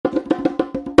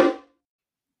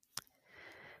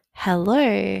Hello,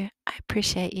 I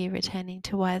appreciate you returning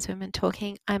to Wise Women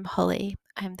Talking. I'm Holly.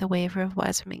 I'm the weaver of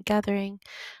Wise Women Gathering.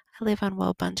 I live on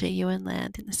Walbunja Ewan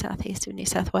land in the southeast of New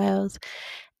South Wales.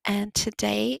 And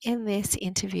today, in this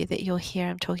interview that you'll hear,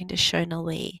 I'm talking to Shona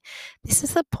Lee. This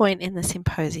is the point in the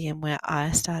symposium where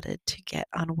I started to get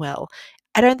unwell.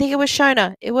 I don't think it was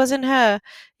Shona, it wasn't her.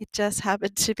 It just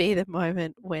happened to be the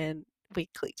moment when we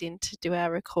clicked in to do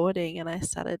our recording and I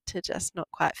started to just not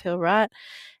quite feel right.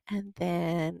 And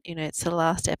then, it's the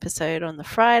last episode on the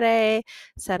Friday.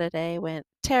 Saturday went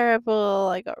terrible.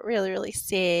 I got really, really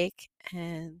sick.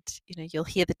 And, you'll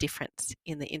hear the difference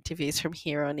in the interviews from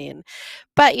here on in.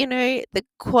 But, the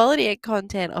quality and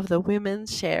content of the women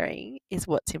sharing is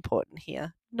what's important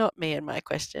here, not me and my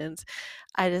questions.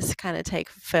 I just kind of take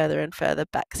further and further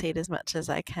backseat as much as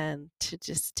I can to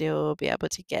just still be able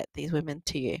to get these women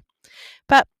to you.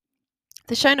 But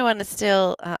the Shona one is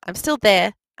still, I'm still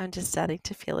there. I'm just starting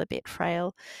to feel a bit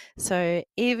frail. So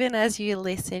even as you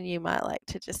listen, you might like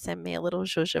to just send me a little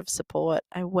zhuzh of support.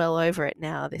 I'm well over it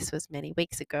now. This was many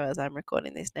weeks ago as I'm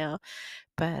recording this now.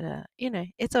 But,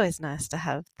 it's always nice to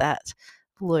have that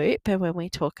loop. And when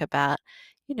we talk about,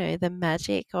 the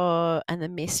magic and the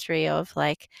mystery of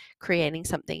like creating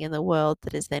something in the world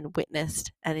that is then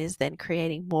witnessed and is then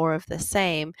creating more of the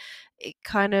same, it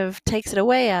kind of takes it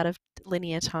away out of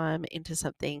linear time into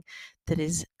something that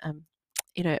is,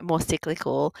 more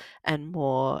cyclical and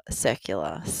more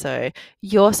circular. So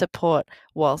your support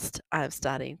whilst I'm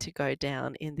starting to go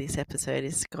down in this episode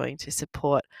is going to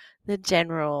support the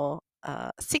general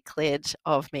cyclage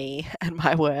of me and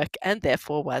my work, and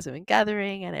therefore Wise Women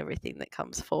Gathering and everything that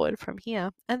comes forward from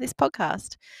here and this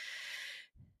podcast.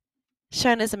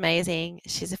 Shona's amazing.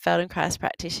 She's a Feldenkrais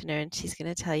practitioner and she's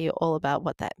going to tell you all about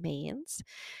what that means.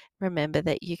 Remember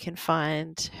that you can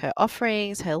find her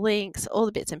offerings, her links, all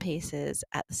the bits and pieces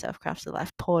at the Self-Crafted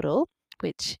Life portal,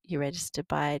 which you register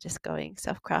by just going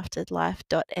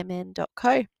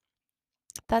selfcraftedlife.mn.co.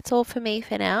 That's all for me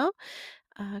for now.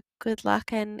 Good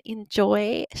luck and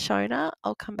enjoy, Shona.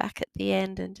 I'll come back at the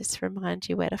end and just remind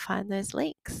you where to find those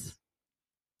links.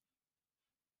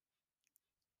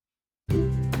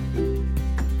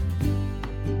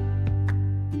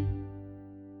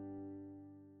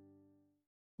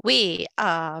 We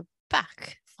are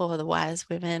back for the Wise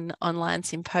Women Online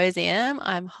Symposium.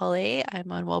 I'm Holly.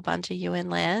 I'm on Walbunja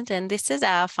Ewan land, and this is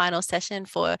our final session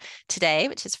for today,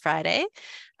 which is Friday.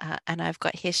 And I've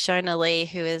got here Shona Lee,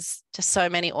 who is just so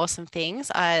many awesome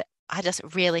things. I just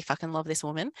really fucking love this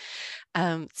woman.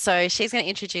 So she's going to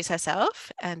introduce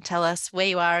herself and tell us where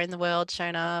you are in the world,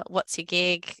 Shona, what's your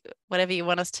gig, whatever you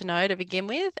want us to know to begin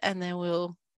with, and then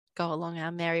we'll go along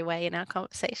our merry way in our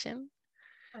conversation.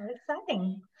 Oh,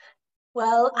 exciting.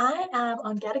 Well, I am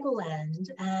on Gadigal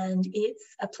land and it's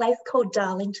a place called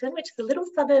Darlington, which is a little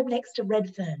suburb next to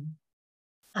Redfern,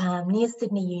 near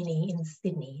Sydney Uni in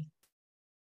Sydney.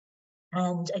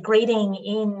 And a greeting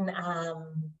in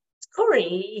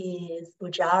Koori is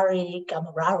Bujari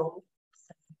Gamararu.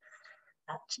 So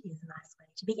that is a nice way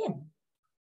to begin.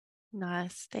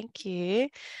 Nice, thank you.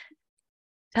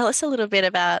 Tell us a little bit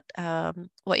about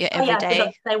what your I forgot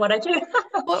everyday. to say what I do.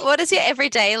 What does your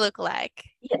everyday look like?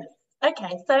 Yes.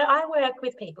 Okay. So I work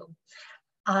with people.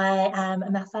 I am a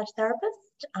massage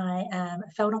therapist. I am a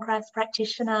Feldenkrais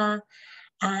practitioner.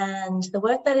 And the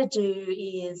work that I do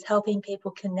is helping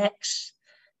people connect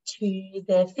to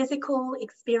their physical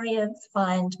experience,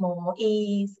 find more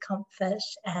ease, comfort,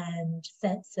 and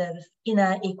sense of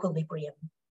inner equilibrium.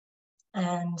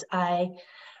 And I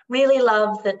really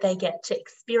love that they get to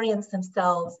experience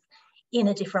themselves in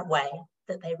a different way,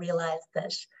 that they realize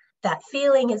that that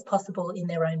feeling is possible in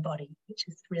their own body, which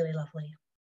is really lovely.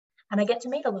 And I get to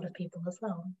meet a lot of people as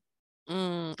well.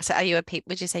 So are you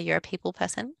would you say you're a people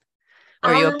person?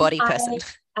 Or are you a body person?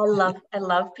 I love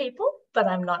people, but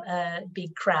I'm not a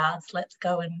big crowds, let's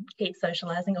go and keep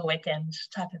socializing a weekend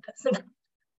type of person.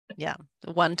 Yeah,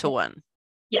 one-to-one.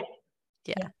 Yeah.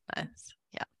 Nice.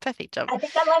 Yeah, perfect job. I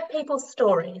think I like people's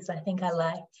stories. I think I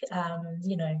like,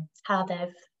 how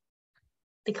they've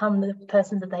become the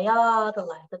person that they are, the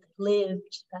life that they've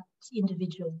lived, that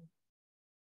individual.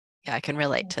 Yeah, I can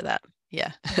relate to that.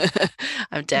 Yeah.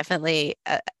 I'm definitely,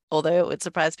 although it would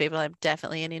surprise people, I'm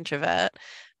definitely an introvert.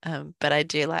 But I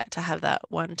do like to have that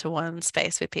one-to-one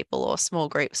space with people or small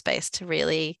group space to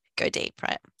really go deep,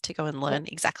 right? To go and learn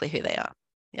exactly who they are.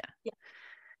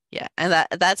 Yeah. And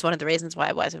that's one of the reasons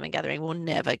why Wise Women Gathering will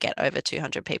never get over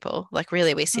 200 people. Like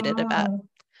really, we sit at about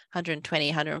 120,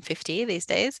 150 these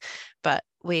days, but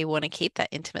we want to keep that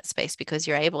intimate space because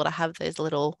you're able to have those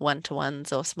little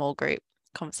one-to-ones or small group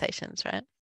conversations, right?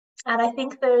 And I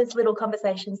think those little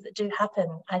conversations that do happen,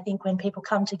 I think when people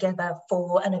come together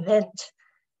for an event,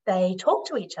 they talk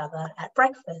to each other at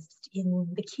breakfast, in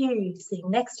the queue, sitting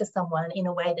next to someone in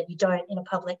a way that you don't in a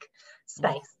public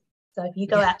space. So if you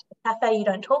go Yeah. out to the cafe, you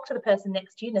don't talk to the person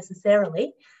next to you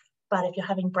necessarily. But if you're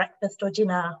having breakfast or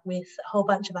dinner with a whole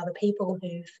bunch of other people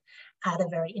who've had a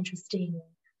very interesting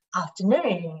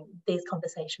afternoon, these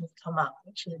conversations come up,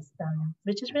 which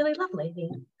is really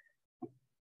lovely.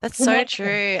 That's so Connection.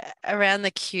 true. Around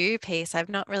the queue piece, I've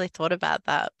not really thought about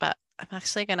that, but I'm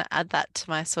actually going to add that to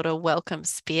my sort of welcome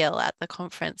spiel at the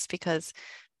conference because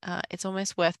it's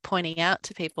almost worth pointing out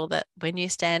to people that when you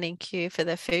stand in queue for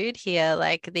the food here,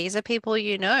 like these are people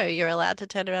you know, you're allowed to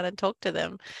turn around and talk to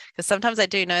them. Because sometimes I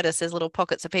do notice there's little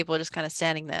pockets of people just kind of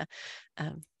standing there.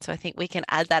 So I think we can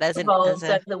add that as Evolved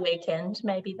a over the weekend,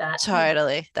 maybe that. Yeah.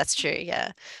 totally. That's true.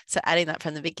 Yeah. So adding that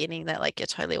from the beginning that like you're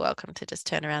totally welcome to just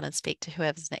turn around and speak to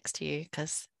whoever's next to you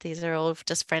because these are all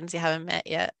just friends you haven't met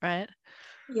yet, right?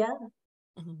 Yeah.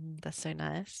 That's so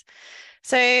nice.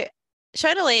 So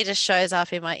Shona Lee just shows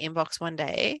up in my inbox one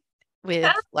day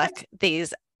with like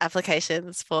these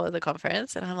applications for the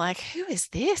conference, and I'm like, who is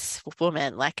this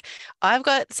woman? Like, I've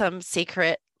got some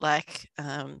secret, like,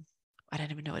 I don't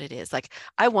even know what it is. Like,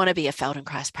 I want to be a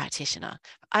Feldenkrais practitioner.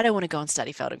 I don't want to go and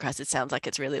study Feldenkrais. It sounds like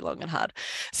it's really long and hard.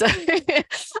 So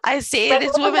I see We're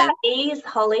this all woman. about ease,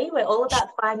 Holly. We're all about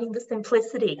finding the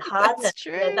simplicity. Hardness, That's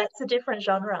yeah, true. that's a different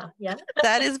genre. Yeah.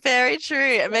 That is very true.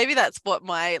 And Yeah. maybe that's what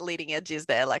my leading edge is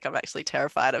there. Like I'm actually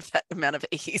terrified of that amount of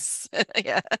ease.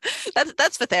 Yeah.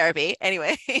 That's for therapy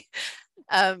anyway.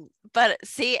 But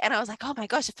see, and I was like, oh my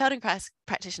gosh, a Feldenkrais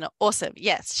practitioner. Awesome.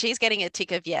 Yes. She's getting a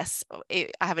tick of yes. I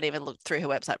haven't even looked through her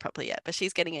website properly yet, but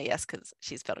she's getting a yes because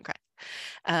she's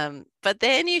Feldenkrais. But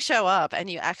then you show up and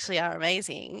you actually are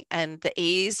amazing, and the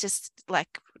ease just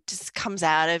comes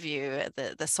out of you,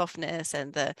 the softness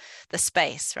and the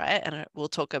space, right? And we'll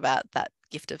talk about that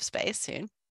gift of space soon.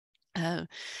 Um,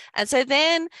 and so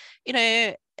then,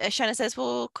 Shona says,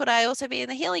 well, could I also be in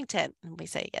the healing tent? And we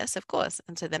say, yes, of course.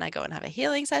 And so then I go and have a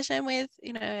healing session with,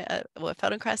 or a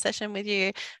Feldenkrais session with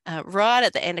you right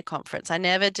at the end of conference. I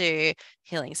never do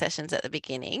healing sessions at the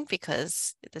beginning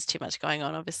because there's too much going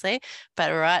on, obviously.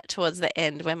 But right towards the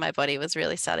end, when my body was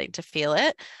really starting to feel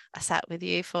it, I sat with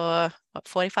you for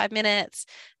 45 minutes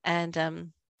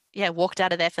and yeah, walked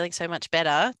out of there feeling so much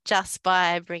better just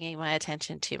by bringing my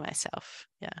attention to myself.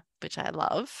 Yeah, which I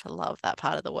love. I love that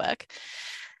part of the work.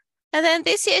 And then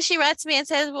this year she writes me and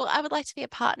says, well, I would like to be a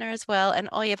partner as well. And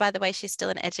oh, yeah, by the way, she's still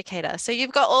an educator. So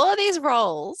you've got all of these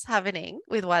roles happening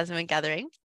with Wise Women Gathering.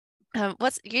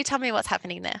 You tell me what's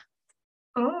happening there.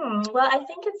 Well, I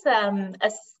think it's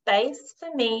a space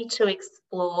for me to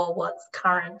explore what's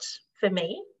current for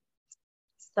me.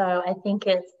 So I think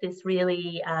it's this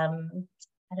really, I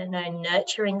don't know,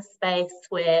 nurturing space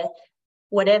where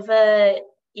whatever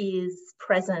is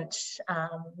present,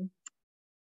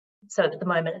 so at the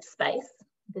moment it's space,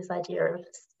 this idea of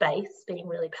space being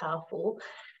really powerful.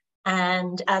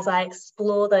 And as I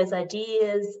explore those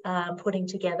ideas, putting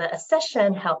together a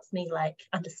session helps me like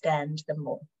understand them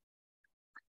more.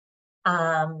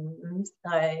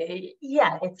 So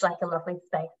yeah, it's like a lovely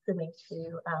space for me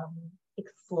to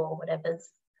explore whatever's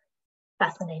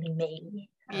fascinating me.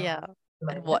 Yeah.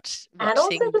 And Moment. And also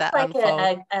watching just that like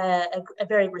unfold. a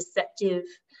very receptive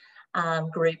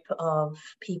group of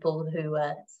people who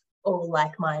are all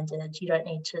like-minded. You don't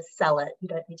need to sell it. You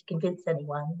don't need to convince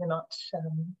anyone. You're not,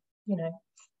 you know,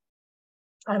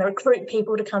 trying to recruit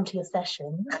people to come to your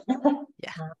session.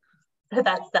 Yeah. So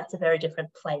that's a very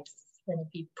different place than if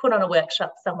you put on a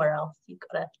workshop somewhere else. You've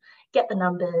got to get the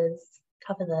numbers,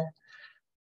 cover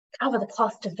the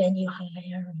cost of venue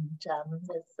hire, and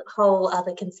there's whole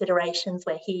other considerations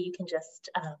where here you can just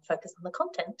focus on the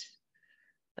content.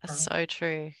 That's Um, so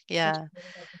true. which Yeah. is really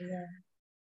lovely, yeah.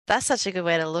 That's such a good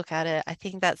way to look at it. I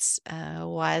think that's a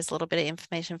wise little bit of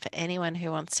information for anyone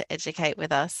who wants to educate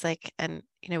with us. Like, and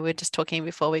we were just talking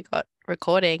before we got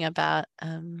recording about,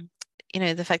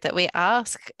 the fact that we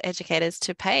ask educators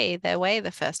to pay their way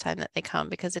the first time that they come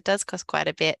because it does cost quite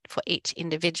a bit for each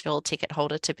individual ticket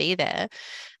holder to be there.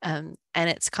 And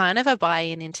it's kind of a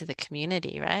buy-in into the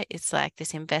community, right? It's like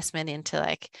this investment into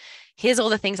like, here's all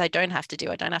the things I don't have to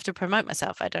do. I don't have to promote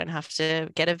myself. I don't have to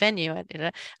get a venue.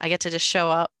 I get to just show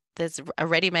up. There's a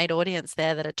ready-made audience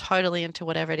there that are totally into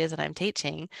whatever it is that I'm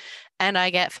teaching. And I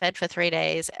get fed for 3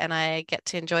 days and I get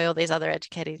to enjoy all these other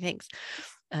educating things.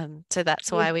 So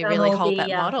that's why You've we done really all hold that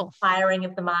the model. hiring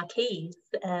of the marquees,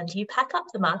 and you pack up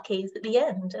the marquees at the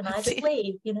end, and I That's just it.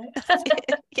 leave. That's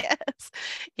it. Yes.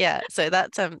 Yeah. So I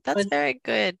that's was very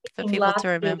good for thinking people to last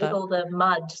year with remember. all the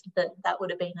mud that would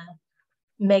have been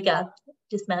mega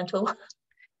dismantle.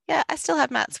 Yeah, I still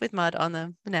have mats with mud on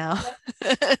them now.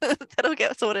 Yeah. That'll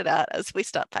get sorted out as we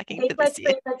start I packing for think my this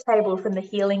year. treatment table from the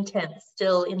healing tent is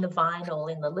still in the vinyl,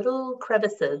 in the little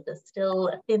crevices. There's still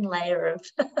a thin layer of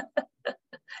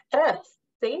earth.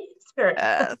 See, spirit.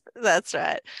 That's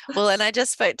right. Well, and I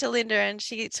just spoke to Linda, and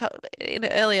she told in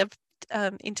an earlier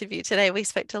interview today, we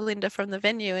spoke to Linda from the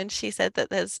venue, and she said that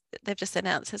they've just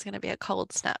announced there's going to be a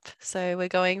cold snap. So we're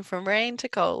going from rain to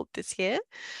cold this year.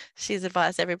 She's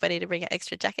advised everybody to bring an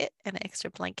extra jacket and an extra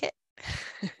blanket.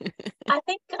 I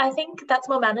think that's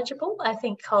more manageable. I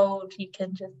think cold you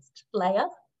can just layer.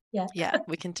 Yeah. Yeah,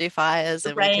 we can do fires The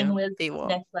and we rain can was be warm.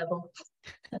 next level.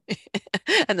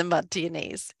 And the mud to your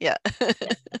knees. Yeah. Yeah.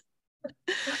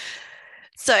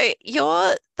 So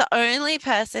you're the only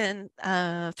person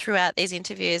throughout these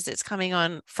interviews that's coming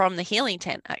on from the healing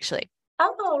tent, actually.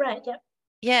 Oh, right. Yeah.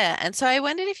 Yeah, and so I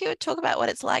wondered if you would talk about what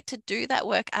it's like to do that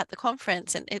work at the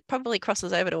conference, and it probably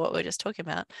crosses over to what we are just talking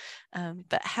about.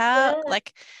 But how, Yeah.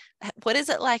 like, what is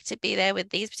it like to be there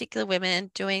with these particular women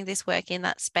doing this work in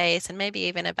that space, and maybe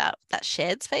even about that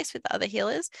shared space with other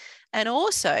healers? And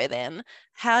also, then,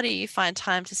 how do you find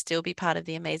time to still be part of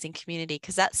the amazing community?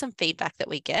 Because that's some feedback that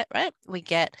we get, right? We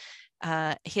get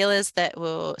healers that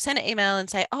will send an email and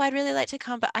say, "Oh, I'd really like to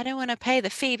come, but I don't want to pay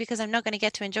the fee because I'm not going to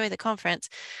get to enjoy the conference."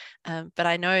 But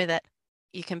I know that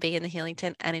you can be in the healing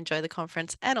tent and enjoy the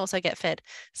conference and also get fed.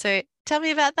 So tell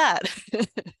me about that.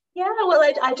 Yeah, well,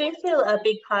 I do feel a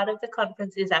big part of the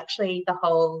conference is actually the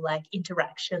whole like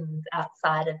interactions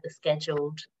outside of the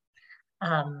scheduled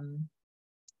um,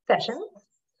 sessions.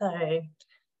 So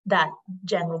that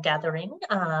general gathering,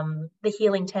 the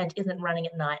healing tent isn't running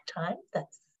at night time.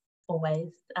 That's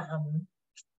always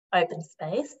open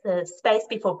space. The space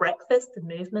before breakfast, the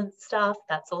movement stuff,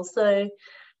 that's also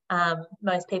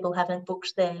most people haven't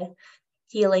booked their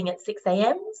healing at 6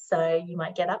 a.m. So you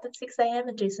might get up at 6 a.m.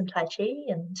 and do some Tai Chi.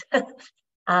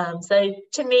 And so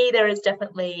to me, there is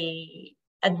definitely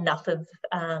enough of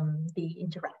the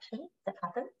interaction that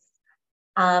happens.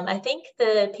 I think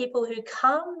the people who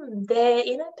come, they're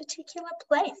in a particular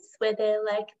place where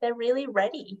they're really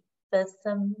ready for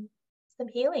some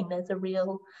healing. There's a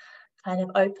real kind of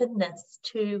openness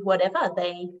to whatever.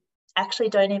 They actually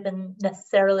don't even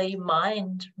necessarily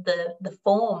mind the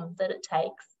form that it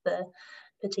takes, the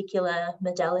particular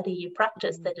modality you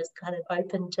practice. They're just kind of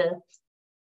open to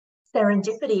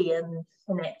serendipity and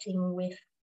connecting with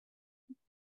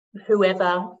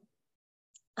whoever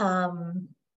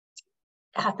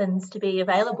happens to be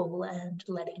available and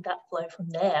letting that flow from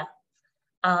there.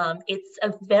 It's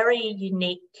a very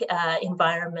unique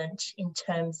environment in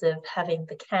terms of having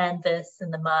the canvas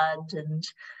and the mud and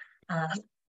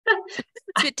It's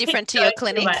a I bit keep different to your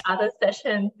going through my clinic. other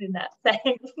sessions in that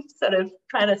same sort of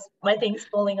trying to my things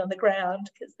falling on the ground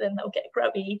because then they'll get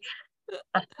grubby.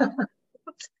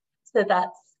 So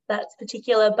that's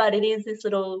particular, but it is this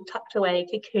little tucked away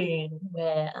cocoon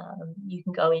where you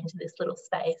can go into this little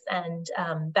space. And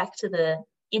back to the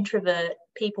introvert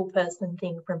people person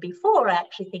thing from before, I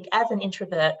actually think as an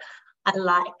introvert, I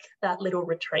like that little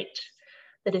retreat.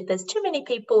 That if there's too many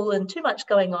people and too much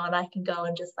going on, I can go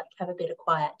and just like have a bit of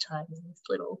quiet time in this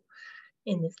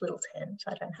little tent.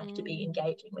 I don't have to be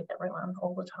engaging with everyone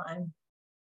all the time.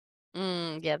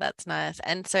 Yeah, that's nice.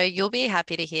 And so you'll be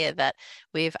happy to hear that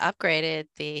we've upgraded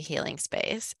the healing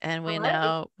space and All we right.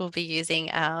 now will be using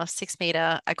our 6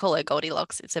 meter, I call it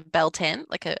Goldilocks. It's a bell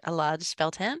tent, like a large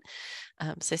bell tent.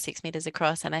 So 6 meters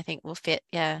across, and I think we'll fit,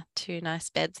 yeah, 2 nice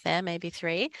beds there, maybe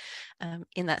 3,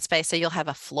 in that space. So you'll have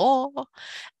a floor,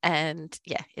 and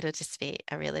yeah, it'll just be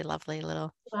a really lovely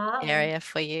little Wow. area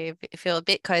for you. Feel a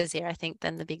bit cozier, I think,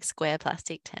 than the big square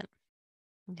plastic tent.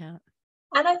 Yeah.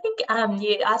 And I think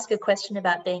you ask a question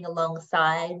about being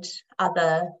alongside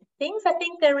other things. I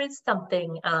think there is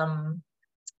something,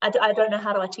 I don't know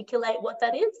how to articulate what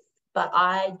that is, but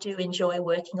I do enjoy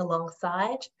working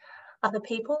alongside other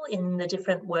people in the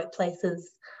different workplaces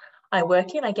I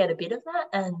work in. I get a bit of that,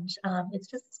 and it's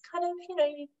just kind of,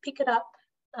 you pick it up,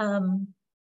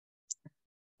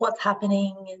 what's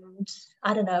happening, and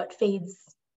I don't know, it feeds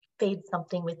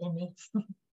something within me.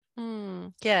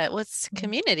 Yeah, well, it's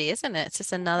community, isn't it? It's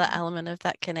just another element of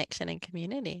that connection and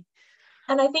community.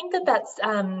 And I think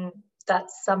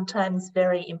that's sometimes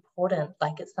very important.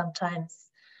 Like it's sometimes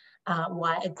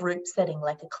why a group setting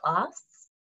like a class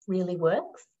really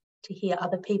works, to hear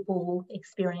other people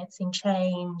experiencing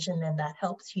change, and then that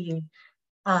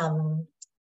um,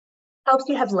 helps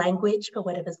you have language for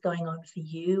whatever's going on for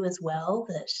you as well,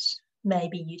 that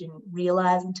maybe you didn't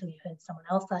realize until you heard someone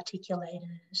else articulate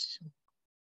it,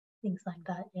 things like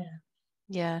that. Yeah.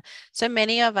 Yeah. So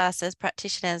many of us as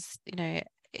practitioners,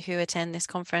 who attend this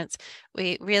conference,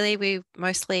 we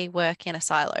mostly work in a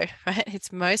silo, right?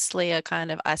 It's mostly a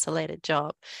kind of isolated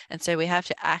job. And so we have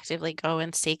to actively go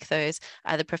and seek those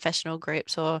either professional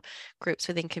groups or groups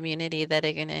within community that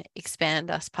are going to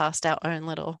expand us past our own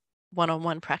little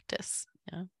one-on-one practice.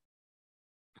 Yeah.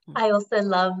 I also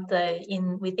love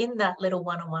within that little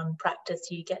one-on-one practice,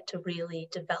 you get to really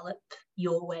develop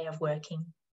your way of working.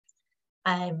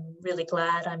 I'm really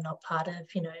glad I'm not part of,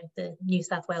 the New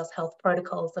South Wales health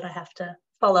protocols that I have to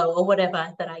follow or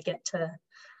whatever, that I get to,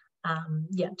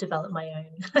 develop my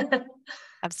own.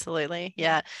 Absolutely.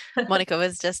 Yeah. Monica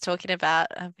was just talking about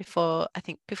before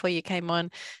you came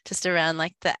on, just around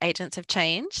like the agents of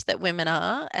change that women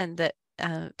are, and that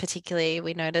particularly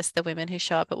we notice the women who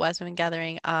show up at Wise Women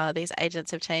Gathering are these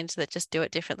agents of change that just do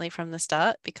it differently from the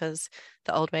start because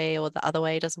the old way or the other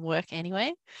way doesn't work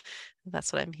anyway.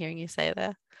 That's what I'm hearing you say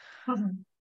there.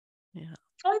 Yeah.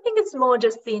 I think it's more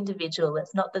just the individual.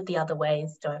 It's not that the other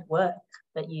ways don't work,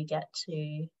 but you get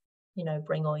to,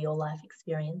 bring all your life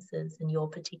experiences and your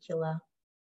particular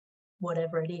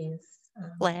whatever it is.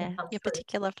 Flair, your through.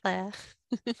 particular flair.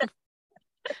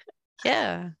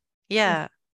 Yeah. Yeah.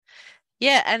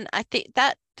 Yeah, and I think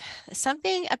that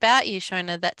something about you,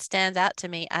 Shona, that stands out to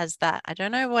me as that. I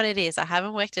don't know what it is. I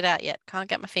haven't worked it out yet. Can't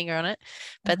get my finger on it.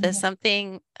 But there's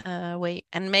something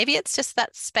and maybe it's just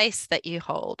that space that you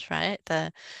hold, right?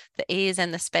 The ease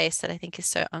and the space that I think is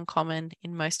so uncommon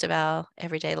in most of our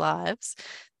everyday lives,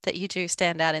 that you do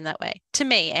stand out in that way. To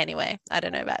me, anyway. I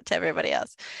don't know about to everybody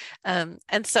else. And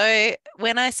so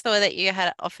when I saw that you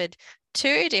had offered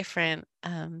two different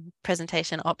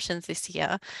presentation options this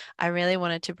year, I really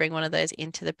wanted to bring one of those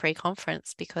into the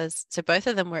pre-conference because so both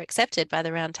of them were accepted by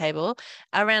the roundtable.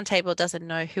 Our roundtable doesn't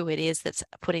know who it is that's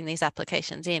putting these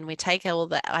applications in. We take all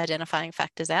the identifying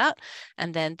factors out,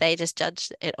 and then they just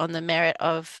judge it on the merit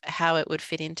of how it would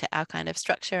fit into our kind of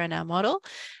structure and our model.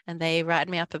 And they write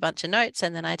me up a bunch of notes,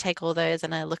 and then I take all those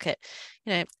and I look at,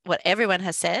 what everyone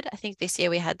has said. I think this year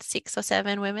we had 6 or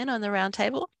 7 women on the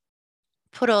roundtable.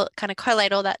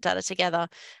 Collate all that data together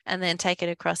and then take it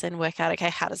across and work out, okay,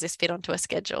 how does this fit onto a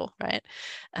schedule, right?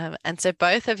 And so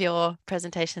both of your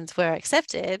presentations were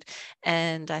accepted,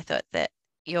 and I thought that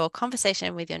your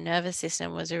conversation with your nervous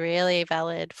system was really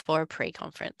valid for a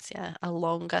pre-conference, a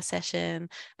longer session,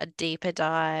 a deeper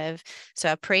dive. So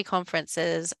our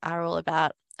pre-conferences are all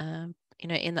about, in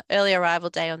the early arrival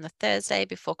day on the Thursday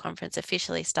before conference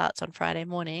officially starts on Friday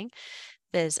morning,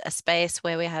 there's a space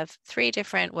where we have 3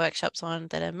 different workshops on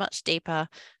that are much deeper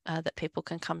that people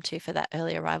can come to for that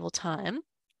early arrival time.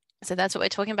 So that's what we're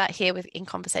talking about here in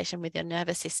conversation with your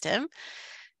nervous system.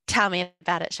 Tell me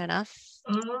about it, Shona.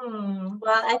 Well,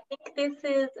 I think this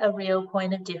is a real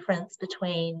point of difference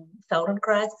between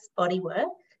Feldenkrais body work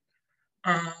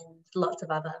and lots of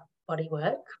other body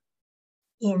work,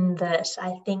 in that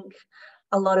I think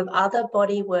a lot of other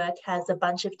body work has a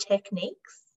bunch of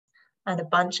techniques and a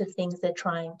bunch of things they're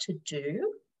trying to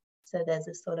do. So there's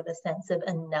a sort of a sense of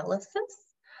analysis.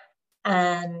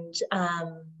 And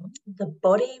the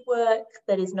body work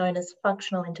that is known as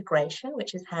functional integration,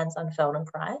 which is hands-on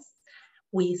Feldenkrais,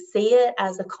 we see it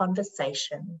as a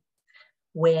conversation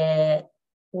where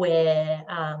we're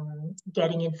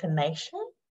getting information,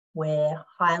 we're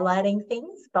highlighting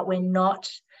things, but we're not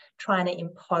trying to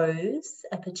impose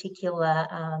a particular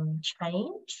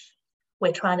change.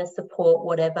 We're trying to support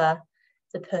whatever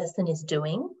the person is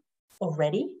doing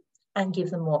already and give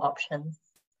them more options.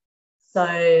 So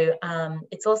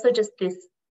it's also just this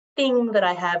thing that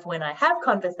I have when I have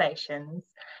conversations.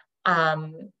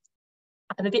 I'm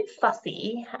a bit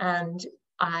fussy, and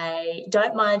I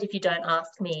don't mind if you don't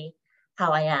ask me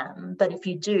how I am, but if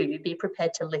you do, be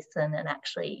prepared to listen and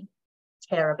actually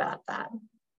care about that.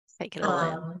 Take it all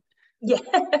in.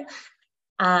 Yeah.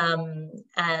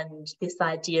 And this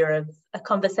idea of a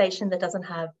conversation that doesn't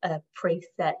have a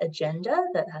preset agenda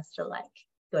that has to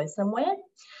go somewhere.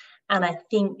 And I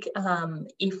think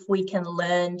if we can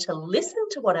learn to listen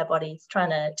to what our body's trying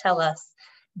to tell us,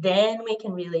 then we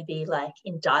can really be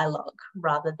in dialogue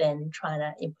rather than trying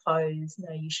to impose,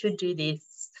 no, you should do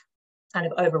this, kind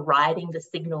of overriding the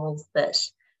signals that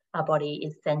our body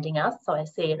is sending us. So I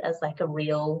see it as a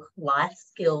real life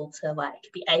skill to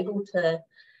be able to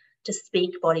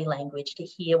speak body language, to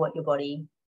hear what your body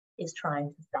is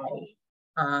trying to say,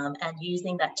 and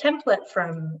using that template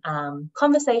from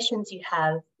conversations you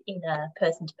have in a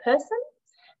person-to-person,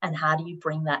 and how do you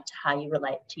bring that to how you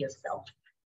relate to yourself.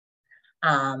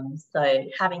 So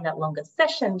having that longer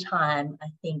session time, I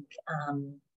think,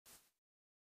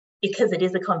 because it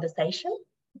is a conversation,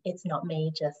 it's not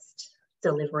me just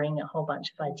delivering a whole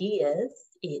bunch of ideas,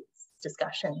 it's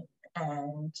discussion,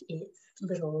 and it's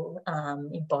little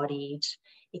embodied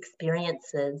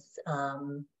experiences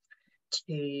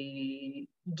to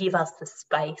give us the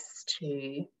space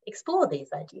to explore these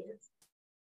ideas.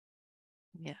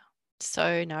 Yeah.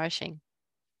 So nourishing.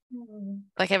 Mm.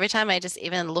 Like every time I just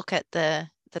even look at the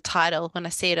title when I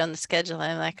see it on the schedule,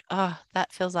 I'm like, oh,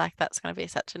 that feels like that's going to be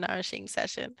such a nourishing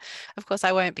session. Of course,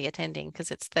 I won't be attending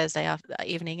because it's Thursday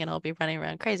evening and I'll be running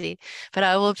around crazy, but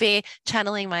I will be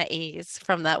channeling my ease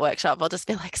from that workshop. I'll just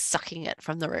be like sucking it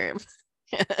from the room.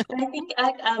 I think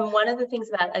one of the things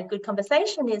about a good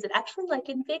conversation is it actually like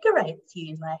invigorates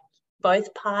you, like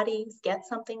both parties get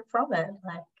something from it.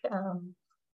 Like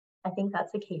I think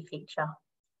that's a key feature.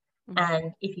 Mm,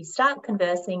 And if you start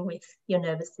conversing with your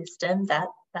nervous system, that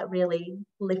really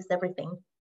lifts everything.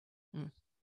 mm.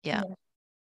 Yeah, Yeah.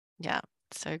 yeah,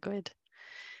 so good.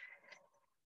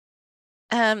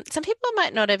 Some people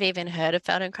might not have even heard of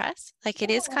Feldenkrais. Like it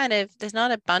is Yeah. kind of, there's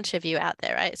not a bunch of you out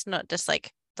there, right? It's not just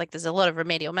like there's a lot of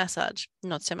remedial massage,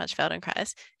 not so much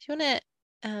Feldenkrais. Do you want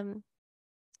to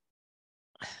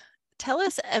tell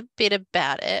us a bit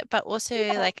about it, but also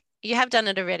Yeah. like you have done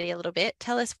it already a little bit.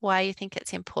 Tell us why you think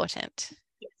it's important.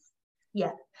 Yes.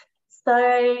 Yeah. So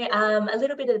a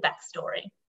little bit of the backstory.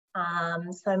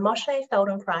 So Moshe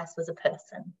Feldenkrais was a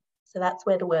person. So that's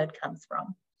where the word comes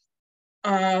from.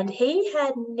 And he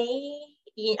had knee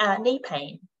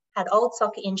pain, had old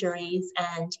soccer injuries,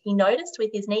 and he noticed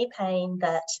with his knee pain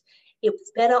that it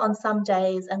was better on some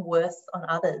days and worse on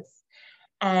others.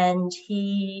 And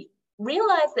he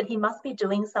realized that he must be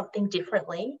doing something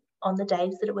differently on the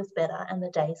days that it was better and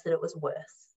the days that it was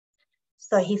worse.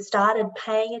 So he started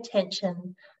paying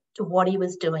attention to what he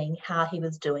was doing, how he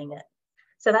was doing it.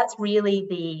 So that's really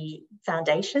the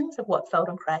foundations of what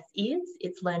Feldenkrais is.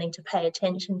 It's learning to pay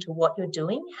attention to what you're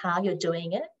doing, how you're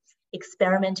doing it,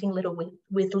 experimenting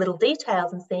with little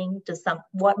details and seeing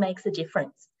what makes a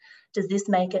difference. Does this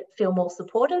make it feel more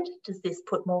supported? Does this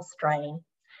put more strain?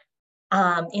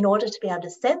 In order to be able to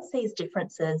sense these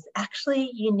differences,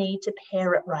 actually you need to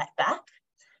pair it right back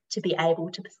to be able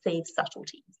to perceive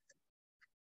subtleties.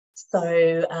 So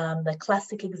the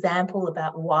classic example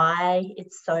about why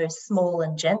it's so small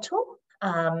and gentle,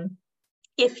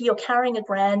 if you're carrying a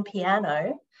grand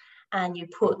piano and you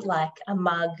put like a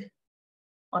mug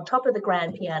on top of the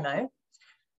grand piano,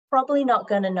 probably not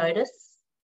going to notice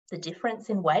the difference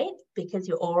in weight because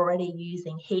you're already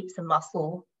using heaps of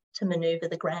muscle to maneuver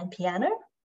the grand piano.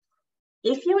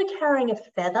 If you were carrying a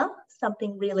feather,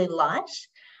 something really light,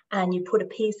 and you put a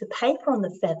piece of paper on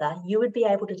the feather, you would be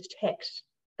able to detect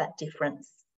that difference.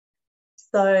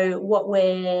 So what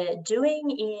we're doing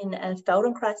in a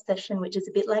Feldenkrais session, which is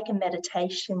a bit like a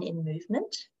meditation in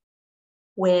movement,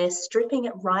 we're stripping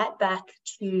it right back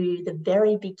to the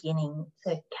very beginning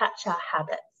to catch our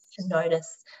habits, to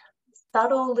notice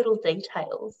subtle little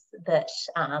details that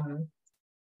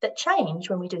change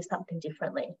when we do something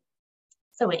differently.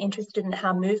 So we're interested in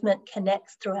how movement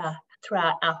connects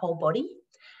throughout our whole body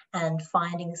and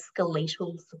finding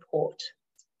skeletal support.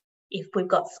 If we've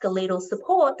got skeletal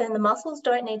support, then the muscles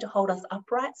don't need to hold us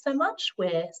upright so much.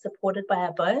 We're supported by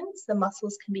our bones. The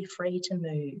muscles can be free to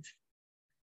move.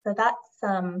 So that's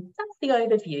the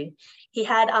overview. He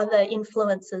had other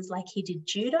influences, like he did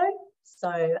judo.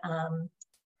 So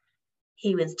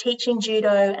he was teaching judo,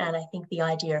 and I think the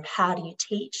idea of how do you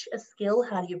teach a skill,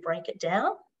 how do you break it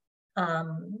down,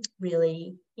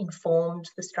 really informed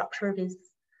the structure of his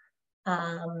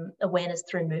awareness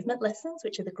through movement lessons,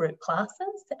 which are the group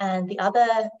classes. And the other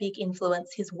big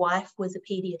influence, his wife was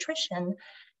a pediatrician,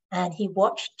 and he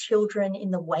watched children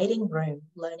in the waiting room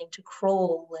learning to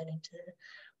crawl, learning to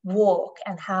walk,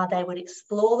 and how they would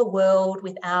explore the world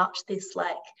without this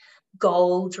like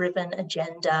goal-driven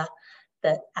agenda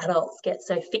that adults get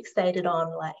so fixated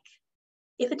on. Like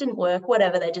if it didn't work,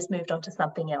 whatever, they just moved on to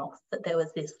something else. That there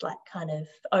was this like kind of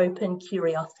open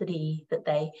curiosity that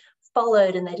they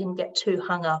followed, and they didn't get too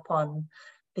hung up on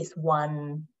this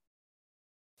one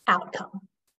outcome.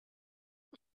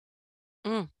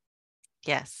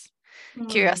 Yes. Mm.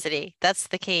 Curiosity. That's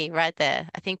the key right there.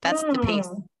 I think that's the piece.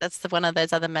 Mm. That's the one of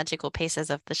those other magical pieces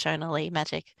of the Shona Lee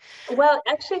magic. Well,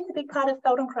 actually, it's a big part of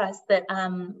Feldenkrais that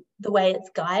the way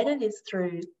it's guided is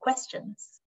through questions.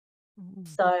 Mm,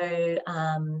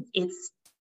 So it's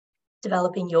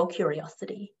developing your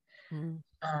curiosity, mm,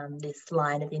 this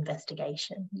line of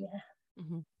investigation. Yeah.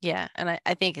 Yeah. And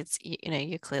I think it's,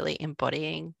 you're clearly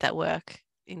embodying that work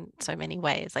in so many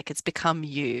ways. Like it's become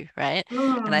you, right?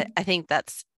 And Mm. I think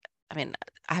that's, I mean,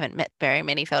 I haven't met very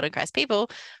many Feldenkrais people.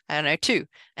 I don't know, two,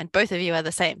 and both of you are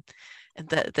the same. And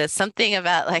there's something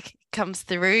about like comes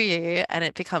through you and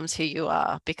it becomes who you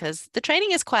are because the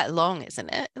training is quite long,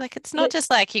 isn't it? Like it's not It, just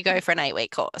like you go for an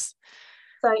 8-week course.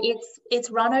 So it's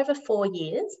run over 4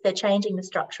 years. They're changing the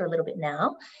structure a little bit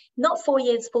now. Not 4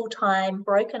 years full time,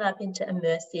 broken up into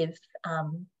immersive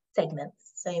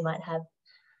segments. So you might have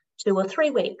 2 or 3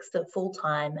 weeks of full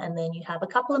time, and then you have a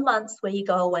couple of months where you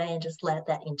go away and just let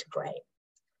that integrate.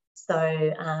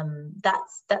 So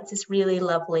that's this really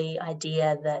lovely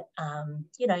idea that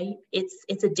you know,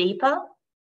 it's a deeper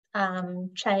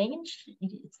change.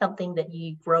 It's something that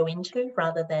you grow into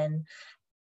rather than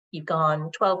you've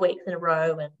gone 12 weeks in a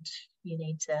row and you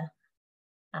need to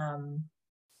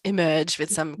emerge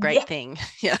with some great yeah, thing.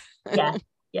 Yeah. yeah,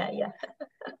 yeah.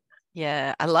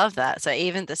 Yeah, I love that. So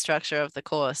even the structure of the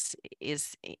course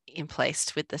is in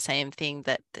place with the same thing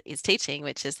that is teaching,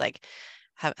 which is like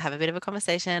have a bit of a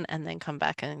conversation and then come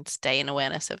back and stay in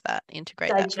awareness of that,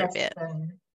 integrate that for a Digest bit.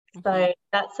 them. Hmm. So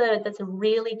that's a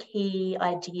really key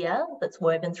idea that's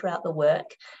woven throughout the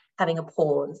work, having a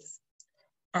pause.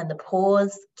 And the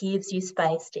pause gives you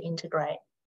space to integrate.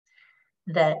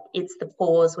 That it's the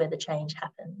pause where the change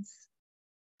happens.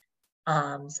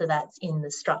 So that's in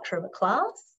the structure of a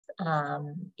class.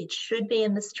 It should be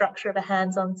in the structure of a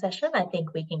hands-on session. I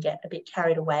think we can get a bit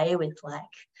carried away with like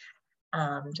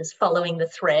just following the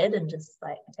thread and just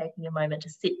like taking a moment to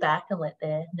sit back and let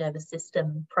their nervous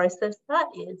system process that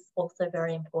is also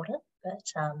very important. But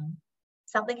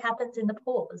something happens in the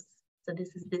pause. So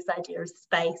this idea of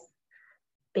space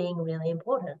being really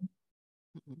important.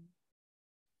 Hmm.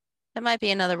 That might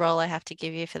be another role I have to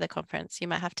give you for the conference. You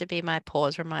might have to be my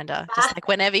pause reminder. Just like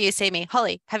whenever you see me,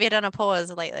 Holly, have you done a pause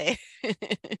lately?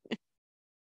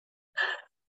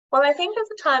 Well, I think there's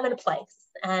a time and a place,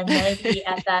 and maybe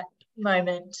at that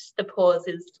moment the pause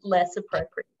is less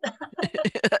appropriate.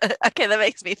 Okay, that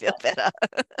makes me feel better.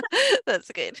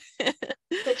 That's good.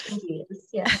 Switching gears,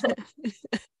 yeah.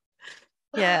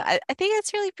 Yeah, I think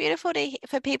it's really beautiful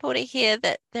for people to hear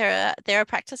that there are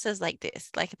practices like this.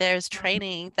 Like there's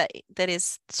training that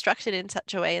is structured in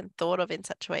such a way and thought of in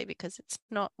such a way because it's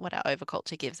not what our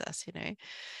overculture gives us, you know.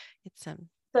 It's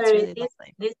it's So really this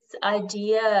lovely. this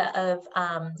idea of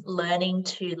learning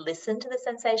to listen to the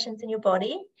sensations in your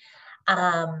body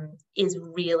is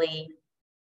really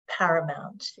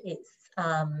paramount. It's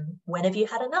when have you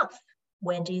had enough?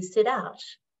 When do you sit out?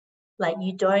 Like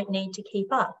you don't need to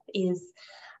keep up is,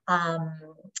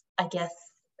 I guess,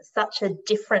 such a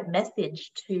different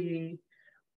message to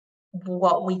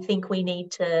what we think we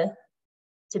need to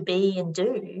be and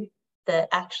do, that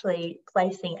actually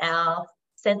placing our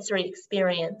sensory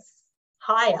experience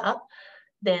higher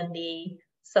than the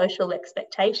social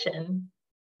expectation,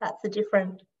 that's a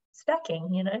different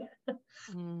stacking, you know.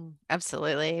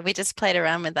 Absolutely. We just played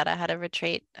around with that. I had a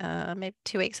retreat maybe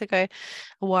 2 weeks ago,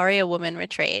 a warrior woman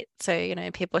retreat. So, you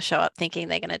know, people show up thinking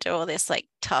they're going to do all this like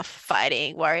tough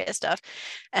fighting warrior stuff.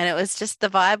 And it was just the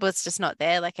vibe was just not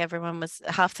there. Like everyone was,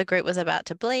 half the group was about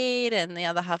to bleed and the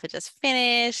other half had just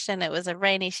finished. And it was a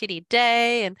rainy, shitty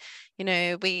day. And, you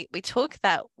know, we took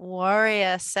that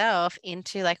warrior self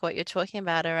into like what you're talking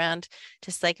about around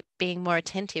just like being more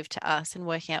attentive to us and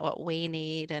working out what we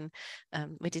need. And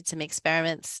we did some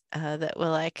experiments that were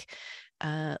like,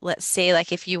 let's see,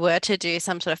 like if you were to do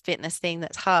some sort of fitness thing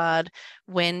that's hard,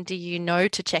 when do you know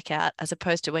to check out as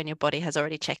opposed to when your body has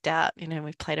already checked out? You know,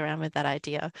 we've played around with that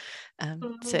idea.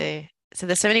 Mm-hmm. So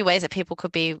there's so many ways that people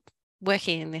could be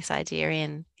working in this idea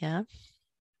in, yeah.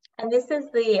 And this is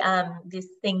the this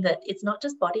thing that it's not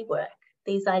just body work.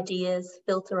 These ideas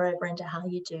filter over into how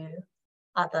you do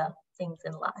other things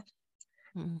in life.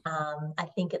 Mm. I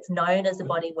think it's known as a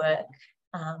body work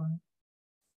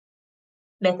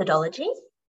methodology,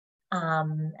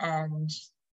 and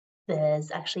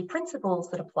there's actually principles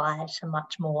that apply to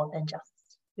much more than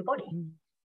just your body. Mm.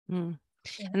 Mm.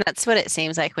 Yeah. And that's what it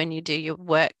seems like when you do your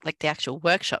work, like the actual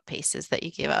workshop pieces that you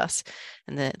give us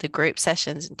and the group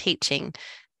sessions and teaching,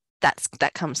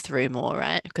 that comes through more,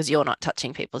 right? Because you're not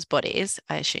touching people's bodies,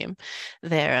 I assume.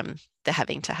 They're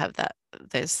having to have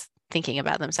those thinking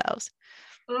about themselves.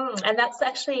 And that's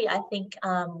actually, I think,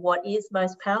 what is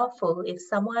most powerful. If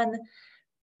someone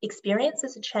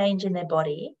experiences a change in their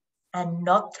body and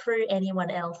not through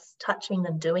anyone else touching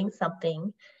them doing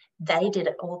something, they did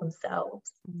it all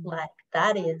themselves. Mm. Like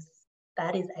that is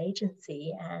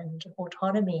agency and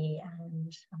autonomy,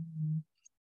 and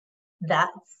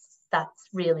that's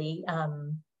really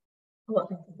what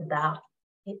this is about.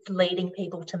 It's leading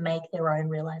people to make their own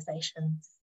realizations.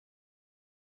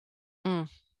 Mm.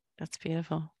 That's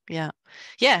beautiful. Yeah.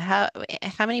 Yeah.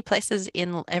 How many places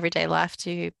in everyday life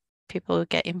do people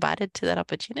get invited to that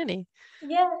opportunity?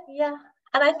 Yeah.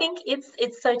 And I think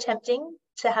it's so tempting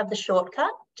to have the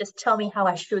shortcut. Just tell me how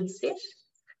I should sit.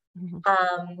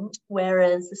 Mhm.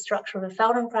 Whereas the structure of a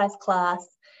Feldenkrais class,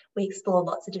 we explore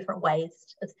lots of different ways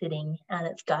of sitting, and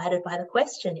it's guided by the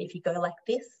question: if you go like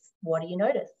this, what do you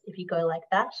notice? If you go like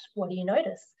that, what do you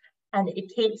notice? And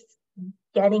it keeps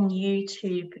getting you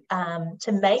to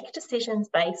make decisions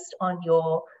based on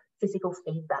your physical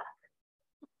feedback.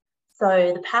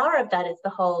 So the power of that is the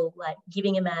whole, like,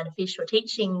 giving a man a fish or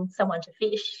teaching someone to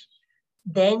fish.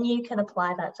 Then you can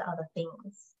apply that to other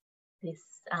things. This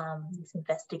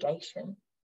investigation.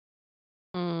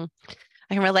 I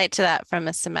can relate to that from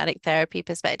a somatic therapy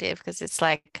perspective, because it's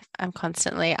like I'm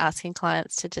constantly asking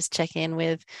clients to just check in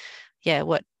with, yeah,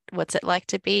 what's it like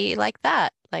to be like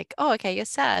that? Like, oh, okay, you're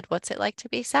sad. What's it like to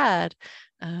be sad?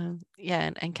 Yeah,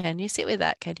 and can you sit with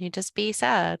that? Can you just be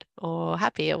sad or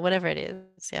happy or whatever it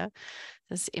is? Yeah,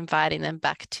 just inviting them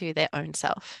back to their own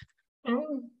self.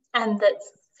 And that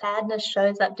sadness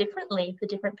shows up differently for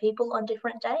different people on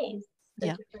different days.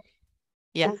 Yeah.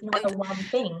 Yeah. It's not a one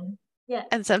thing. Yeah.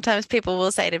 And sometimes people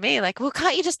will say to me, like, well,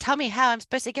 can't you just tell me how I'm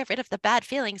supposed to get rid of the bad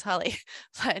feelings, Holly?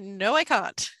 Like, no, I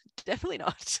can't. Definitely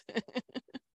not.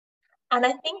 And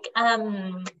I think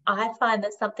I find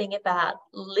there's something about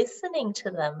listening to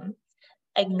them,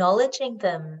 acknowledging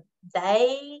them.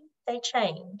 They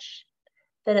change.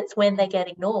 That it's when they get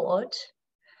ignored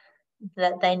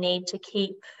that they need to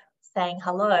keep saying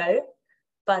hello.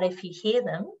 But if you hear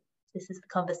them, this is the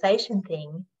conversation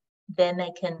thing, then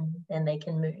they can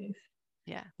move.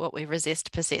 Yeah. What we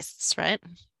resist persists, right?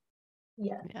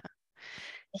 Yeah. Yeah.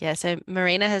 Yeah. So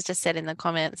Marina has just said in the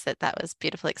comments that that was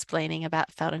beautiful, explaining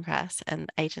about Feldenkrais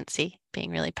and agency being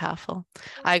really powerful.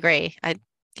 I agree.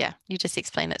 Yeah, you just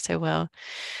explained it so well.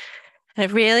 And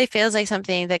it really feels like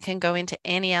something that can go into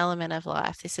any element of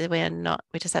life.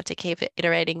 We just have to keep it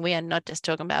iterating. We are not just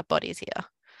talking about bodies here.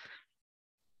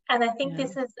 And I think Yeah.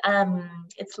 this is,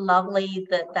 it's lovely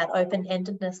that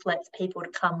open-endedness lets people to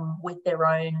come with their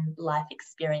own life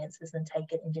experiences and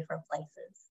take it in different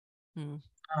places.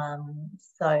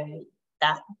 So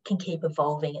that can keep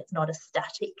evolving. It's not a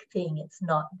static thing. It's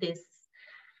not this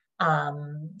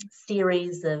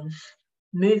series of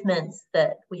movements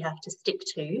that we have to stick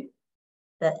to,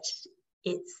 that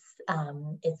it's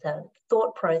a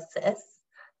thought process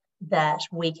that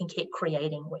we can keep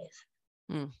creating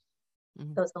with.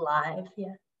 So it's alive.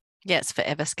 Yeah. Yeah, it's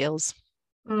forever skills.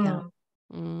 Yeah.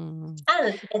 And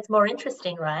it's more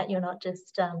interesting, right? You're not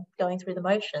just going through the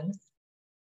motions.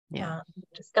 Yeah.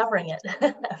 Discovering it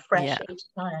afresh each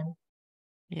time.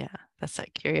 Yeah, that's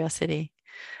that curiosity.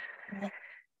 Yeah.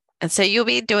 And so you'll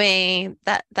be doing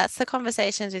that. That's the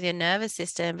conversations with your nervous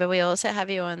system, but we also have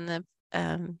you on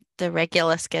the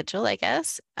regular schedule, I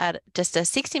guess, at just a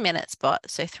 60-minute spot.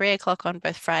 So 3 o'clock on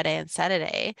both Friday and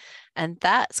Saturday. And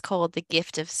that's called the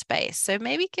gift of space. So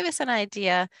maybe give us an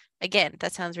idea. Again,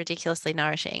 that sounds ridiculously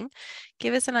nourishing.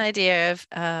 Give us an idea of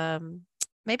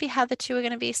maybe how the two are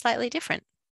going to be slightly different.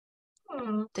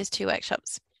 Those two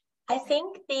workshops. I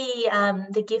think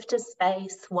the gift of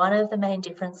space, one of the main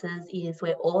differences is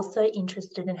we're also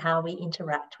interested in how we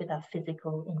interact with our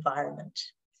physical environment.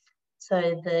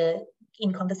 So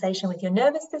in conversation with your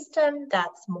nervous system,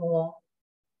 that's more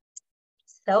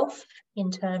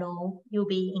internal. You'll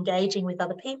be engaging with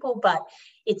other people, but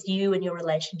it's you and your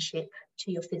relationship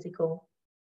to your physical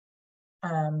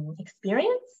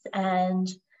experience. And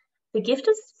the gift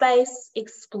of space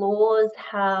explores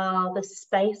how the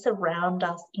space around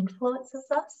us influences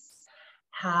us,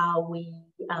 how we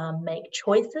make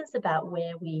choices about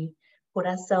where we put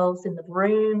ourselves in the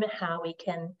room, how we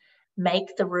can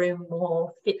make the room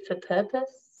more fit for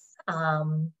purpose.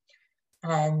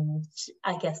 And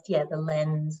I guess, the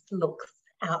lens looks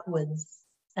outwards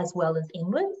as well as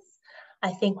inwards.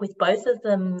 I think with both of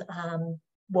them,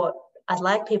 what I'd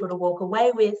like people to walk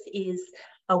away with is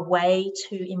a way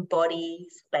to embody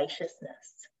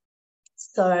spaciousness.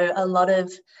 So a lot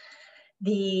of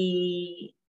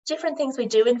the different things we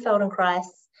do in Feldenkrais,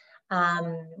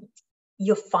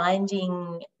 you're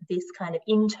finding this kind of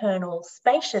internal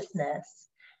spaciousness,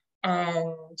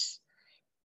 and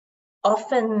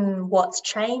often what's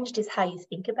changed is how you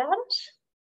think about it.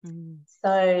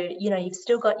 So, you've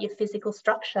still got your physical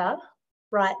structure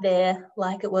right there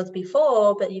like it was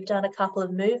before, but you've done a couple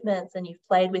of movements and you've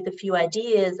played with a few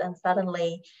ideas, and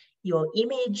suddenly your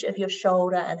image of your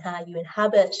shoulder and how you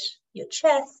inhabit your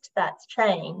chest, that's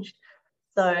changed.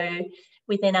 So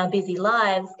within our busy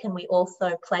lives, can we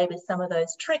also play with some of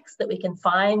those tricks that we can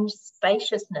find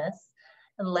spaciousness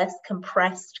and less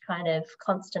compressed kind of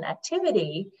constant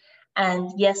activity?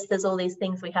 And yes, there's all these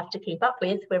things we have to keep up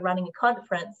with. We're running a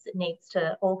conference, it needs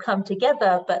to all come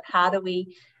together, but how do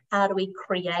we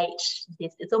create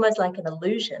this? It's almost like an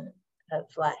illusion of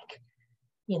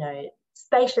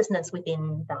spaciousness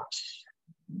within that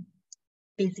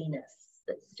busyness.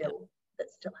 that's still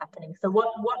happening. So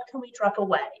what can we drop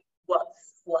away?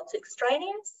 What's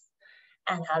extraneous,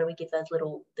 and how do we give those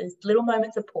little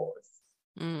moments of pause?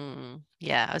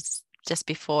 Yeah, I was just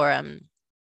before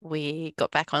we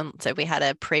got back on, so we had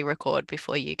a pre-record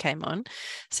before you came on,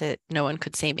 so no one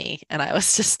could see me, and I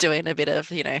was just doing a bit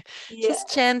of, Yeah,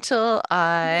 just gentle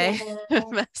eye yeah.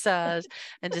 massage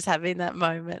and just having that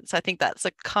moment. So I think that's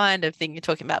the kind of thing you're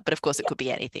talking about, but of course it Yeah. could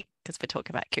be anything because we're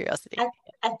talking about curiosity.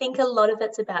 I think a lot of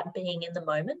it's about being in the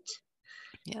moment,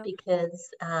 Yeah. because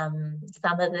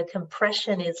some of the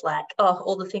compression is like, oh,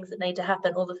 all the things that need to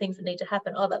happen, all the things that need to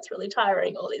happen. Oh, that's really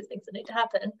tiring. All these things that need to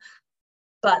happen.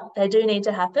 But they do need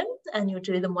to happen, and you'll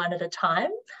do them one at a time.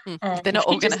 And They're not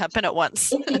all going to happen at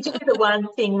once. if you do the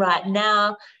one thing right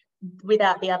now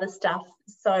without the other stuff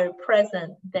so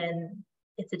present, then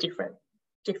it's a different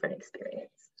experience.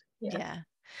 Yeah.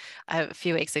 A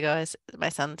few weeks ago, my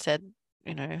son said,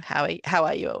 how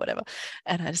are you or whatever.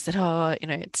 And I just said, oh,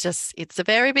 it's a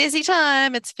very busy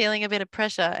time. It's feeling a bit of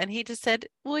pressure. And he just said,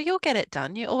 well, you'll get it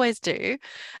done. You always do.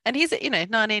 And he's a,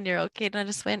 19-year-old kid. And I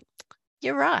just went,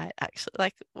 you're right, actually.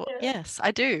 Like, well, Yeah. yes, I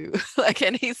do. Like,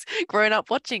 and he's grown up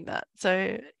watching that.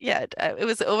 So yeah, it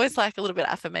was always like a little bit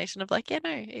of affirmation of like, yeah, no,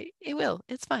 it will.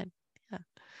 It's fine. Yeah.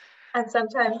 And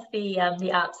sometimes the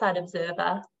outside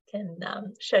observer can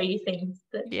show you things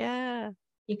that Yeah.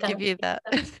 you Give can't you see that.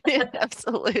 Yeah, yourself.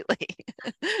 absolutely.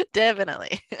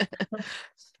 Definitely.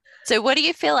 So what do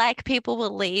you feel like people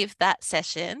will leave that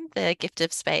session, the gift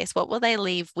of space? What will they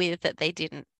leave with that they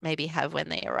didn't maybe have when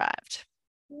they arrived?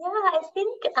 Yeah, I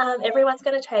think everyone's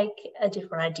going to take a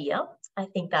different idea. I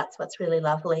think that's what's really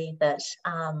lovely, that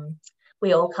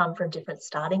we all come from different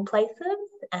starting places,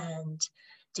 and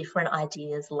different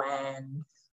ideas land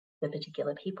for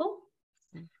particular people.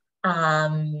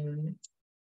 Mm.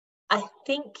 I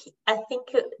think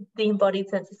the embodied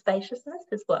sense of spaciousness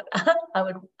is what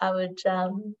I would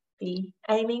be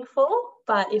aiming for.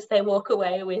 But if they walk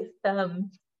away with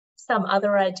some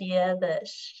other idea that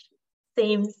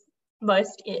seems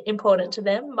most important to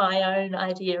them, my own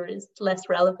idea is less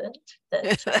relevant.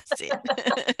 That's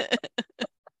it.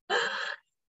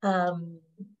 Um,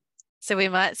 So we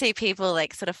might see people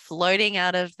like sort of floating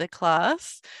out of the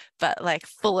class, but like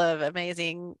full of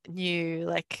amazing new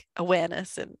like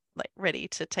awareness and like ready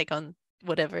to take on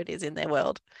whatever it is in their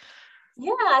world.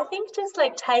 yeah, I think just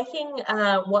like taking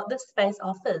what the space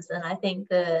offers, and I think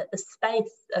the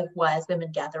space of Wise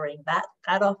Women Gathering, that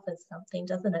offers something,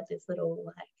 doesn't it? This little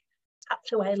like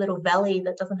tucked away little valley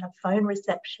that doesn't have phone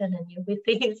reception, and you're with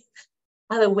these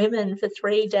other women for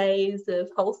 3 days of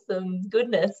wholesome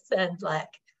goodness, and like,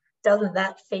 doesn't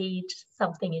that feed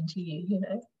something into you?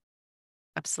 So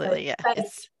Absolutely, yeah.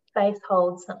 space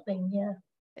holds something, yeah.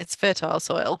 It's fertile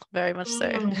soil, very much so.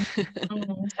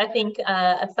 Mm, I think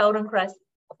a Feldenkrais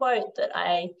quote that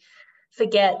I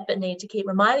forget but need to keep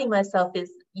reminding myself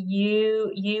is,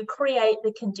 you create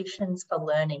the conditions for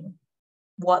learning.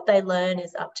 What they learn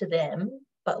is up to them,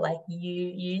 but like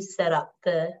you set up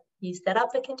the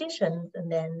conditions,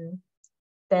 and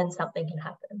then something can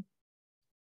happen.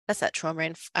 That's that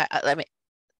trauma I mean,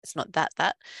 it's not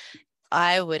that.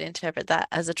 I would interpret that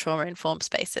as a trauma-informed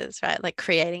spaces, right? Like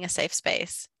creating a safe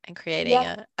space and creating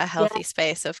Yeah, a yeah. healthy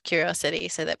space of curiosity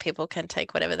so that people can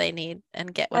take whatever they need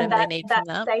and get And whatever they need that from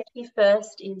that. safety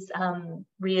first is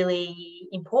really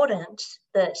important.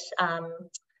 That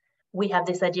we have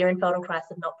this idea in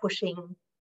Feldenkrais of not pushing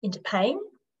into pain.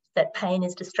 That pain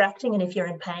is distracting, and if you're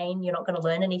in pain, you're not going to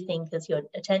learn anything because your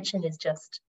attention is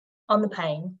just on the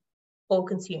pain, all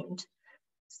consumed.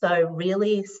 So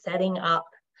really setting up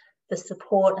the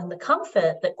support and the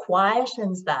comfort that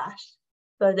quietens that,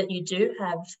 so that you do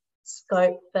have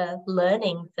scope for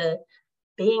learning, for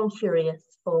being curious,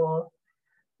 for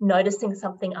noticing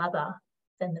something other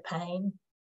than the pain.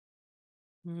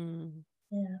 Mm.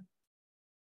 Yeah.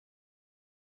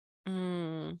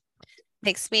 Mm.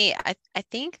 I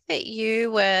think that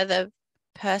you were the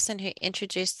person who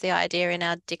introduced the idea in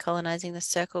our Decolonizing the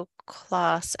Circle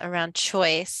class around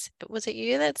choice. Was it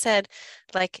you that said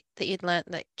like that you'd learned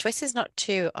that choice is not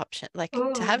two options, like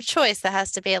to have Mm, choice, there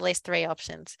has to be at least three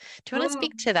options. Do you want to mm.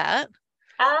 speak to that?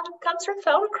 Comes from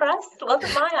Feldenkrais. It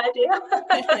wasn't my idea.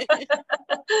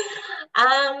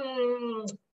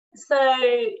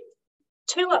 So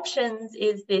 2 options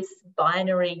is this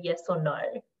binary yes or no.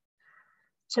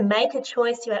 To make a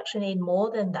choice, you actually need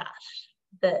more than that.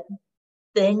 That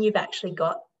then you've actually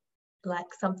got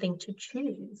like something to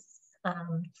choose.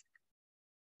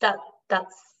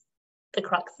 That's the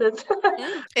crux of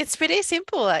It's pretty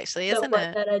simple actually, isn't what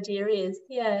it? that idea is.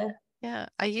 Yeah. Yeah,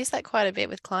 I use that quite a bit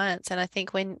with clients. And I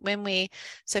think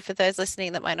so for those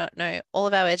listening that might not know, all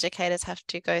of our educators have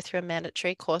to go through a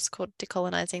mandatory course called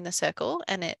Decolonizing the Circle,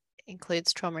 and it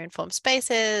includes trauma-informed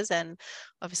spaces and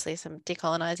obviously some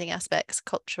decolonizing aspects,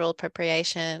 cultural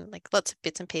appropriation, like lots of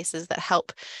bits and pieces that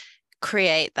help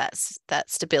create that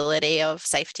stability of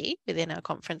safety within our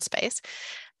conference space.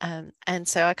 And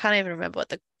so I can't even remember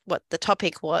what the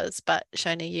topic was, but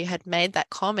Shona, you had made that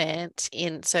comment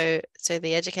in, so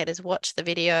the educators watch the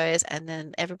videos and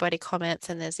then everybody comments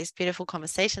and there's these beautiful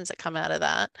conversations that come out of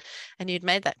that. And you'd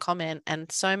made that comment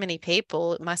and so many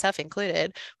people, myself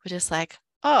included, were just like,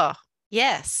 oh,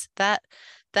 yes, that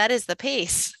is the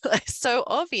piece. Like, so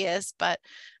obvious, but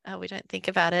we don't think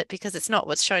about it because it's not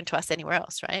what's shown to us anywhere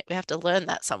else, right? We have to learn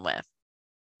that somewhere.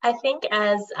 I think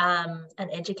as an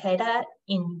educator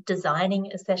in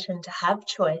designing a session to have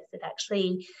choice, it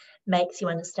actually makes you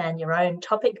understand your own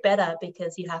topic better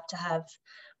because you have to have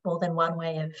more than one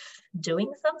way of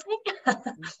doing something.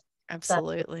 So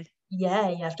Absolutely. yeah,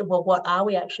 you have to, well, what are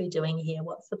we actually doing here?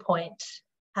 What's the point?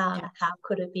 Yeah. How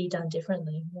could it be done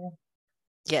differently? Yeah.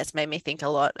 Yeah, it's made me think a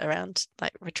lot around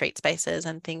like retreat spaces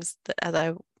and things that as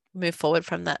I move forward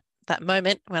from that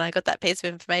moment when I got that piece of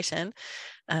information,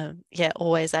 yeah,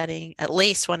 always adding at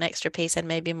least one extra piece and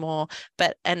maybe more,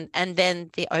 but and then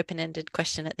the open-ended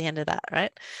question at the end of that,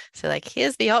 right? So like,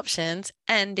 here's the options,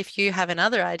 and if you have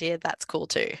another idea, that's cool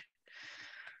too.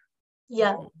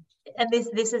 Yeah. And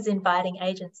this is inviting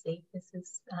agency. This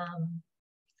is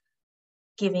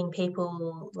giving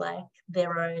people like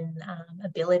their own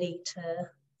ability to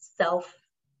self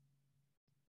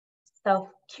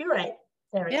curate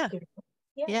their Yeah, experience.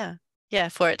 Yeah. yeah, yeah.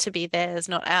 For it to be theirs,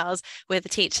 not ours. We're the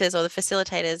teachers or the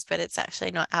facilitators, but it's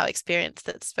actually not our experience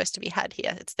that's supposed to be had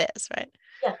here. It's theirs, right?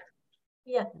 Yeah.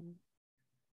 Yeah. Mm.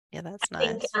 Yeah, I that's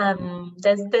think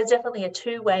nice. there's definitely a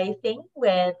two-way thing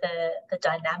where the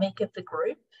dynamic of the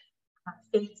group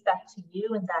feeds back to you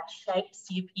and that shapes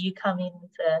you. You come in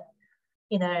to,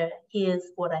 here's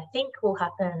what I think will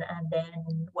happen, and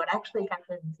then what actually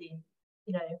happens is,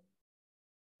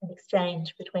 an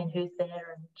exchange between who's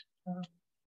there, and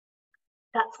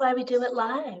that's why we do it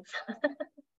live.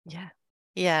 Yeah.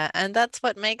 Yeah, and that's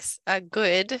what makes a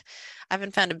good, I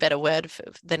haven't found a better word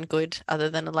than good other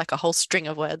than like a whole string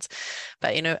of words.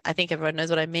 But I think everyone knows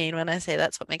what I mean when I say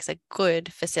that's what makes a good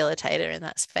facilitator in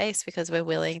that space because we're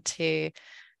willing to,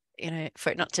 for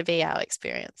it not to be our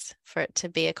experience, for it to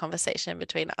be a conversation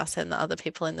between us and the other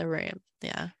people in the room.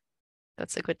 Yeah,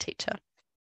 that's a good teacher.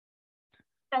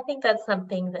 I think that's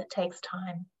something that takes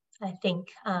time. I think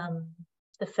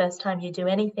the first time you do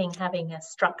anything, having a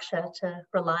structure to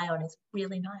rely on is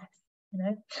really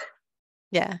nice.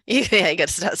 Yeah, yeah, you got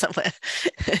to start somewhere.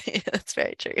 Yeah, that's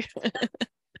very true.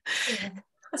 Yeah.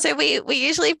 So we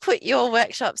usually put your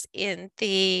workshops in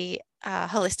the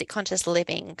holistic conscious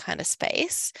living kind of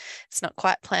space. It's not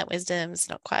quite plant wisdom, it's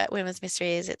not quite women's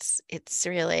mysteries. It's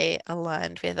really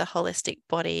aligned with a holistic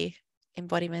body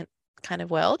embodiment kind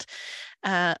of world.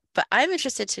 But I'm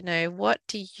interested to know, what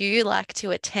do you like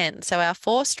to attend? So our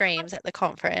 4 streams at the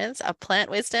conference are plant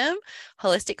wisdom,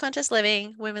 holistic conscious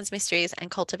living, women's mysteries,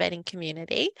 and cultivating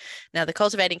community. Now, the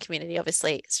cultivating community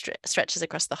obviously stretches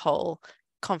across the whole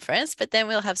conference, but then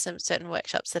we'll have some certain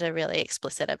workshops that are really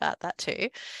explicit about that too.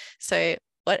 So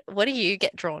what do you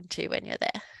get drawn to when you're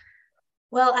there?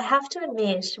 Well, I have to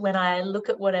admit, when I look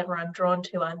at whatever I'm drawn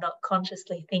to, I'm not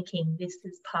consciously thinking this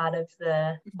is part of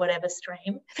the whatever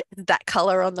stream. That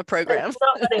color on the It's program.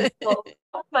 not what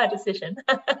informs my decision.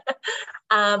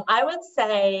 I would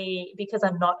say, because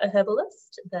I'm not a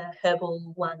herbalist, the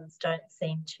herbal ones don't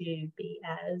seem to be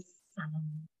as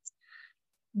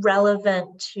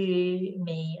relevant to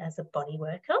me as a body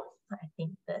worker. I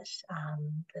think that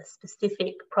the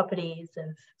specific properties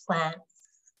of plants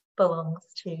belongs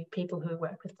to people who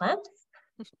work with plants.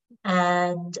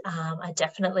 And I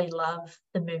definitely love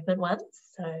the movement ones.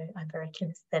 So I'm very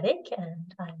kinesthetic,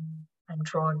 and I'm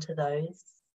drawn to those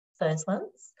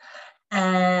ones.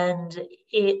 And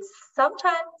it's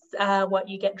sometimes what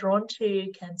you get drawn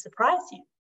to can surprise you.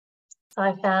 So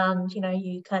I found,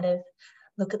 you kind of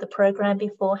look at the program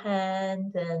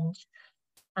beforehand, and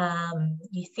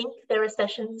you think there are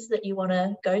sessions that you want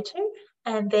to go to,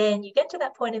 and then you get to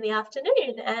that point in the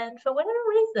afternoon, and for whatever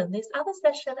reason, this other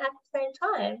session at the same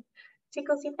time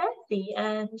tickles your fancy,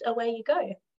 and away you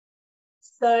go.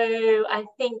 So I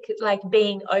think like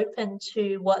being open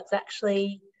to what's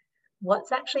actually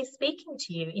speaking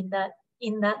to you in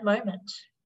that moment,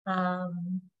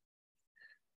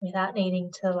 without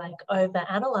needing to like over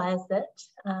analyze it,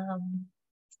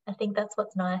 I think that's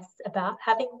what's nice about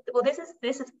having, well, this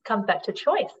comes back to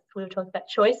choice. We were talking about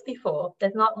choice before.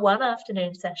 There's not one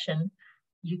afternoon session.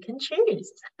 You can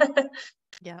choose.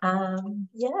 Yeah.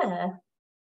 Yeah.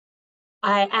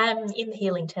 I am in the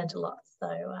healing tent a lot,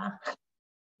 so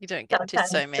You don't get to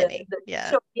sometimes so many.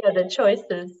 Yeah. the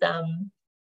choices,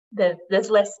 there's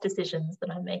less decisions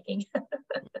that I'm making.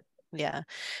 Yeah.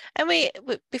 And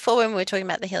before when we were talking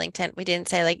about the healing tent, we didn't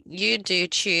say like you do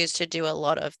choose to do a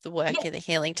lot of the work Yeah, in the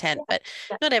healing tent, yeah, but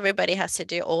yeah. not everybody has to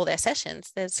do all their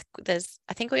sessions. I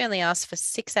think we only ask for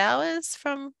 6 hours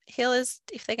from healers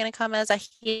if they're going to come as a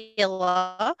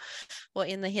healer or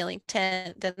in the healing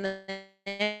tent, then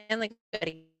they only got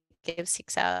to give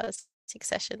 6 hours, 6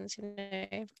 sessions,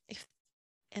 if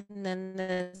and then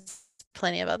there's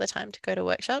plenty of other time to go to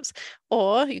workshops,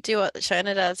 or you do what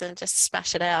Shona does and just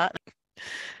smash it out.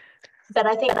 But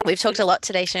I think We've talked a lot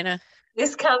today, Shona.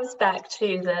 this comes back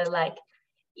to the, like,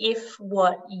 if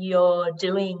what you're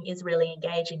doing is really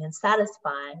engaging and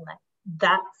satisfying, like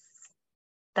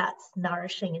that's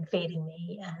nourishing and feeding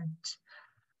me. And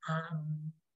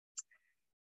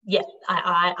yeah,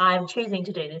 I'm choosing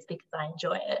to do this because I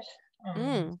enjoy it.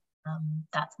 And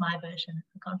that's my version of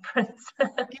the conference.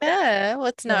 Yeah, well,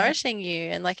 it's Yeah. nourishing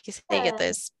you. And like you say, you get Yeah.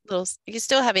 those little, you're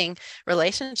still having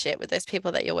relationship with those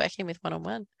people that you're working with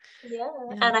one-on-one. Yeah.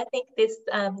 Yeah. And I think this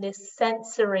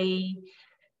sensory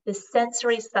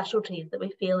subtleties that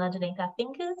we feel underneath our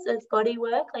fingers as body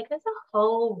work, like there's a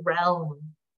whole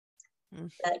realm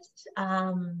that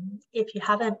if you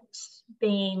haven't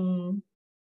been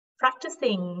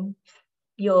practicing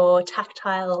your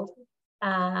tactile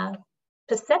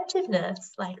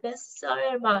perceptiveness, like there's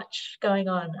so much going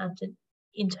on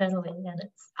internally, and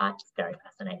it's just very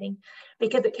fascinating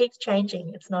because it keeps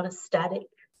changing. It's not a static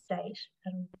state.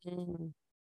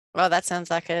 Well, that sounds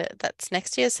like that's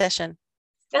next year's session.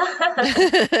 Well,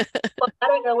 I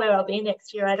don't know where I'll be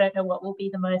next year. I don't know what will be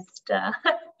the most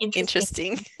interesting.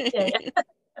 Interesting. Yeah.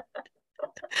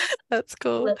 That's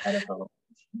cool. Let that evolve.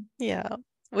 Yeah.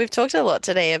 We've talked a lot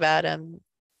today about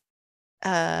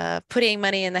putting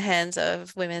money in the hands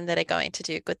of women that are going to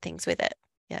do good things with it.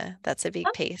 Yeah, that's a big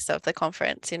piece of the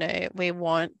conference. We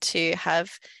want to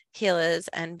have healers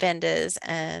and vendors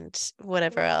and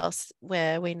whatever else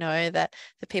where we know that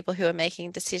the people who are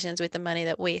making decisions with the money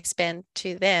that we spend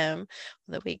to them,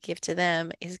 that we give to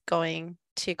them, is going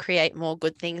to create more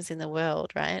good things in the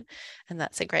world, right? And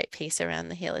that's a great piece around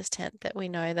the healers tent, that we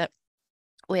know that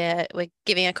we're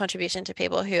giving a contribution to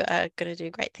people who are going to do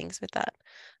great things with that,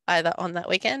 either on that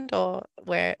weekend or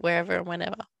wherever and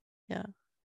whenever. Yeah.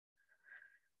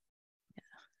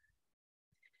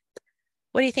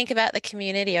 What do you think about the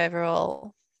community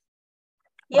overall?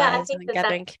 Yeah, I Wise think Women that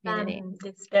Gathering community.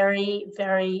 this very,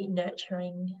 very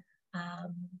nurturing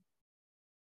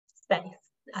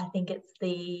space. I think it's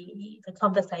the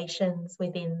conversations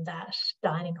within that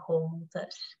dining hall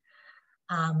that,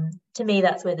 to me,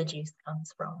 that's where the juice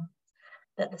comes from.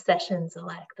 That the sessions are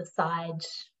like the side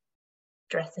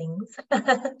dressings,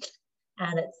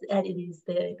 and it is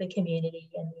the community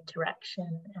and the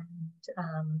interaction,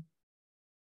 and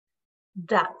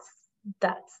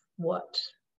that's what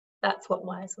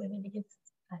Wise Women is,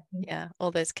 I think. Yeah,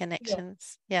 all those Yeah.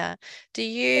 connections. Yeah. Do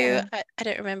you, Yeah. I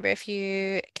don't remember if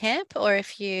you camp or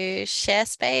if you share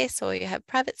space or you have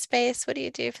private space. What do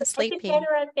you do for sleeping?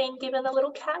 Educator, I've been given a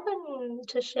little cabin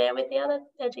to share with the other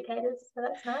educators, so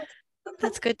that's nice.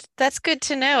 That's good. That's good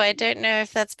to know. I don't know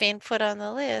if that's been put on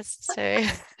the list, so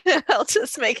I'll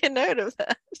just make a note of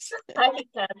that. I can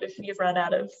camp if you've run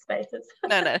out of spaces.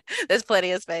 No, there's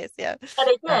plenty of space. Yeah. And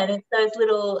again, it's those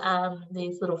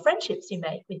these little friendships you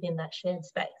make within that shared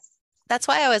space. That's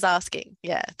why I was asking,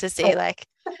 yeah, to see like,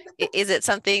 is it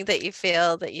something that you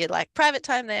feel that you like private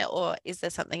time there, or is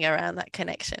there something around that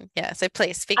connection? Yeah, so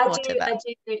please speak more to that.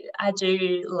 I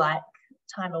do like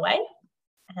time away,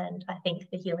 and I think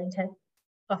the healing tent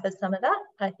offers some of that.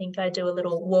 I think I do a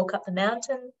little walk up the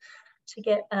mountain to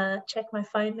get check my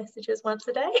phone messages once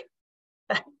a day.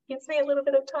 That gives me a little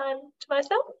bit of time to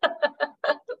myself.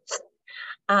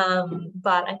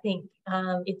 But I think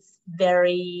it's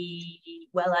very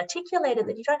well articulated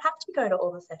that you don't have to go to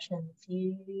all the sessions.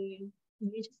 You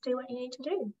just do what you need to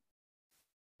do.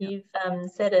 You've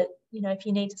said it. If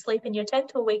you need to sleep in your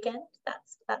tent all weekend,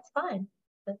 that's fine.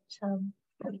 But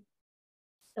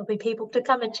there'll be people to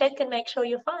come and check and make sure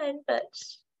you're fine. But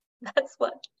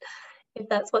if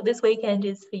that's what this weekend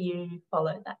is for you,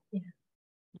 follow that. Yeah.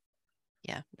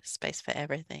 Yeah, there's space for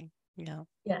everything. Yeah.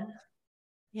 Yeah.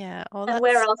 Yeah. Oh, And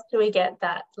where that's else do we get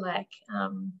that, like,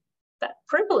 that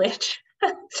privilege?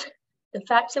 The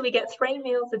fact that we get 3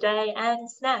 meals a day and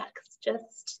snacks,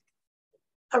 just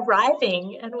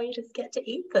arriving and we just get to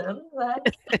eat them.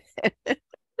 Like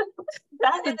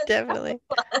that in Definitely.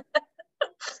 itself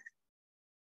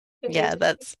could be Yeah, just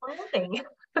that's exciting.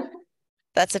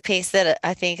 that's a piece that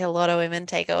I think a lot of women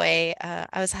take away.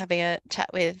 I was having a chat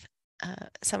with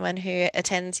someone who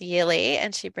attends yearly,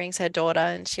 and she brings her daughter,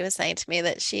 and she was saying to me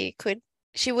that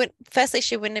firstly,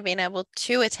 she wouldn't have been able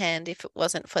to attend if it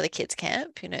wasn't for the kids'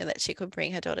 camp, that she could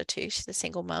bring her daughter to. She's a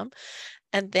single mum.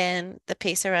 And then the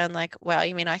piece around like, wow,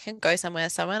 you mean I can go somewhere,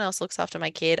 someone else looks after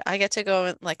my kid. I get to go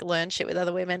and like learn shit with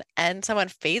other women and someone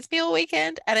feeds me all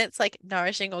weekend and it's like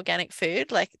nourishing organic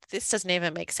food. Like this doesn't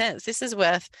even make sense. This is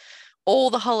worth all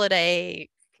the holiday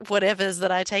whatevers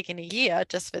that I take in a year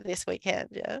just for this weekend.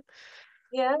 Yeah.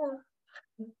 Yeah.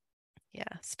 Yeah.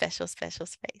 Special, special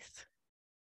space.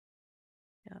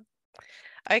 Yeah.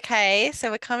 Okay, so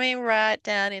we're coming right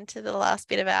down into the last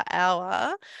bit of our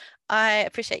hour. I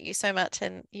appreciate you so much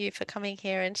and you for coming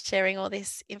here and sharing all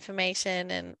this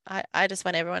information. And I just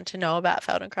want everyone to know about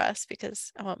Feldenkrais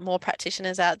because I want more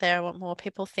practitioners out there. I want more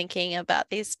people thinking about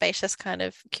these spacious, kind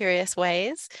of curious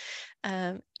ways.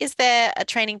 Is there a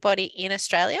training body in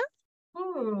Australia?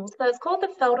 So it's called the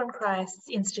Feldenkrais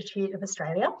Institute of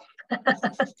Australia. Tell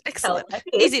it Excellent. like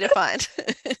it is. Easy to find.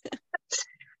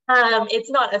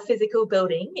 It's not a physical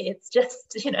building. It's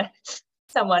just,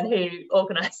 someone who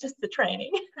organises the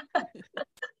training.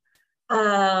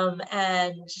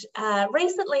 And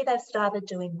recently they've started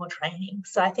doing more training.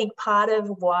 So I think part of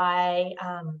why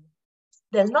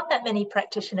there's not that many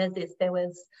practitioners is there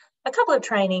was a couple of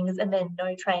trainings and then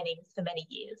no trainings for many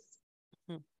years.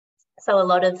 So a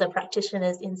lot of the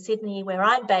practitioners in Sydney, where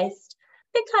I'm based,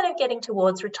 they're kind of getting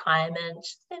towards retirement.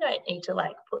 They don't need to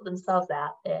like put themselves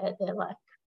out there. They're like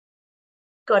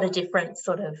got a different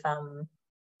sort of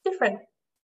different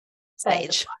phase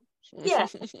of Stage.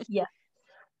 life. Yeah.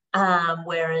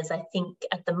 Whereas I think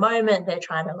at the moment they're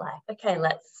trying to like, okay,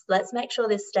 let's make sure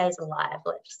this stays alive.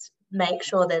 Let's make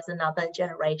sure there's another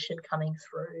generation coming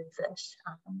through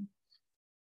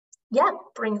that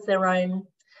brings their own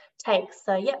takes.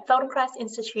 So Feldenkrais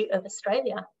Institute of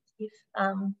Australia,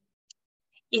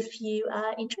 if you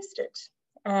are interested.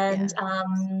 And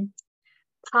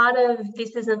part of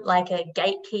this isn't like a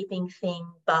gatekeeping thing,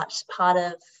 but part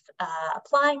of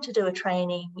applying to do a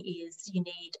training is you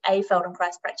need a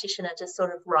Feldenkrais practitioner to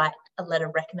sort of write a letter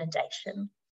of recommendation.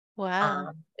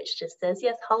 Wow. Which just says,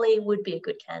 yes, Holly would be a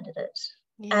good candidate.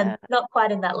 Yeah. And not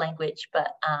quite in that language,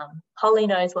 but Holly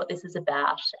knows what this is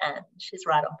about and she's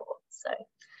right on board. So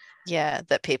Yeah,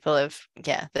 that people have,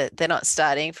 that they're not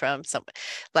starting from some,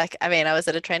 like, I mean, I was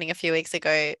at a training a few weeks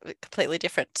ago, completely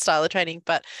different style of training,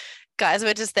 but guys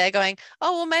were just there going,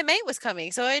 oh, well, my mate was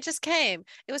coming, so I just came.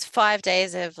 It was 5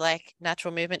 days of like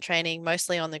natural movement training,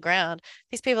 mostly on the ground.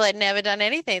 These people had never done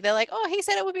anything. They're like, oh, he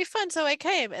said it would be fun, so I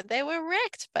came, and they were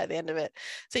wrecked by the end of it.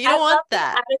 So you I don't want love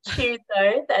that. the attitude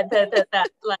though, that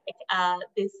like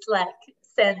this like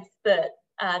sense that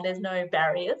there's no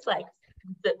barriers, like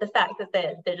the fact that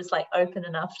they're just like open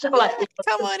enough to like launch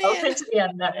Come on themselves in. into the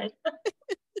unknown.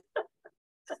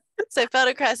 So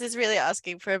Feldenkrais is really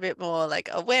asking for a bit more like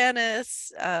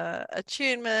awareness,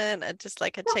 attunement, and just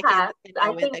like a check-in Perhaps that they I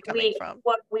know where think they're coming from.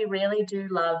 what we really do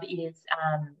love is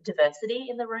diversity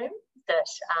in the room. That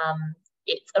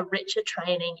it's a richer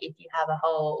training if you have a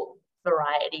whole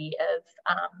variety of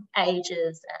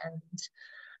ages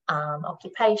and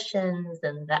occupations,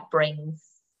 and that brings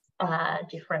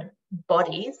different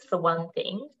bodies for one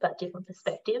thing, but different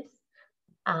perspectives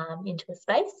into a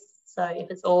space. So if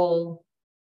it's all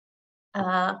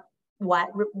white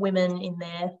women in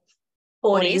their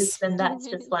 40s, 40s. then that's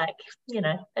just like,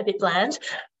 a bit bland.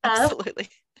 Absolutely.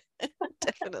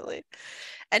 Definitely.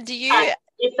 And If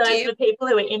do those are you, the people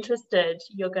who are interested,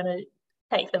 you're going to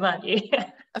take them, aren't you?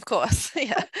 of course,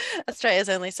 yeah. Australia's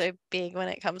only so big when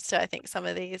it comes to, I think, some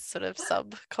of these sort of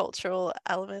subcultural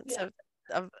elements Yeah.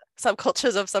 of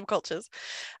subcultures of subcultures.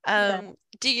 Yeah.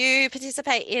 Do you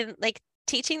participate in like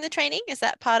teaching the training? Is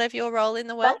that part of your role in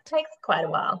the That world? takes quite a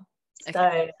while.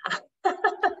 Okay.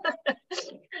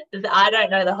 So I don't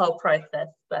know the whole process,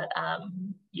 but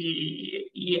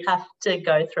you have to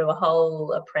go through a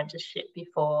whole apprenticeship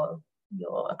before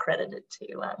you're accredited to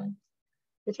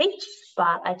teach.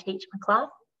 But I teach my class.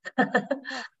 Yeah.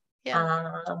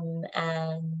 Yeah.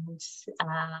 And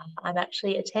I'm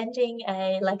actually attending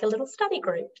a little study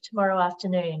group tomorrow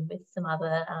afternoon with some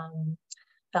other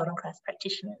Feldenkrais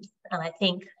practitioners. And I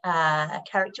think a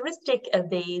characteristic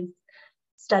of these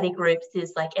study groups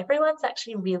is like everyone's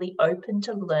actually really open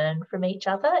to learn from each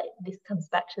other. This comes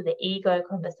back to the ego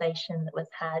conversation that was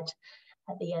had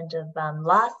at the end of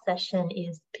last session,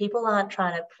 is people aren't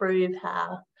trying to prove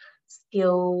how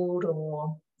skilled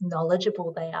or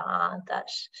knowledgeable they are, that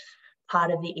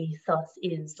part of the ethos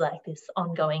is like this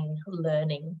ongoing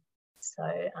learning.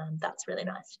 So that's really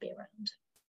nice to be around.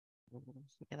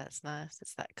 Yeah, that's nice.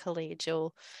 It's that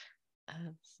collegial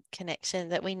connection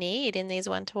that we need in these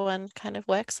one-to-one kind of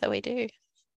works that we do.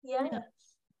 Yeah, Yeah.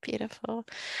 beautiful.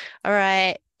 All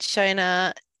right,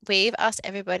 Shona, we've asked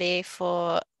everybody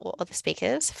for, or the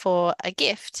speakers, for a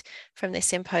gift from this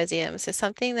symposium. So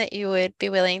something that you would be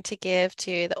willing to give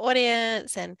to the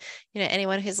audience and,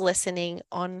 anyone who's listening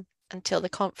on until the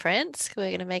conference. We're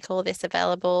going to make all this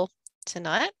available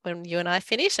tonight when you and I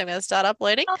finish. I'm going to start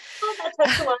uploading. Oh, that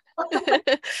takes a while.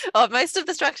 Oh, most of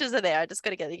the structures are there. I just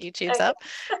got to get the YouTubes Okay. up.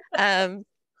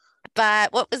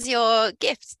 But what was your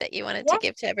gift that you wanted Yeah. to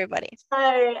give to everybody?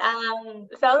 So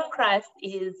Feldenkrais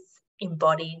is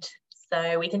embodied.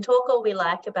 So we can talk all we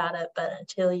like about it, but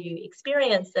until you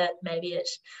experience it, maybe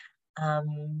it's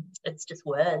just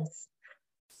words.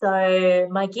 So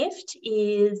my gift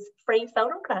is free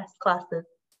Feldenkrais classes.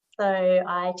 So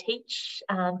I teach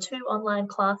 2 online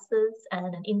classes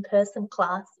and an in-person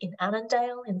class in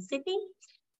Annandale in Sydney.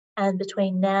 And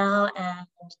between now and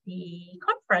the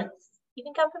conference, you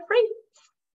can come for free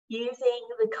using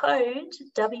the code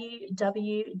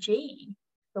WWG,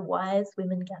 the Wise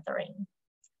Women Gathering.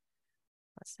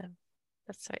 Awesome.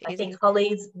 That's so I easy. think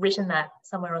Holly's written that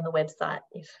somewhere on the website.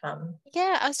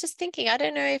 Yeah, I was just thinking, I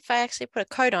don't know if I actually put a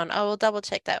code on. I will double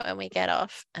check that when we get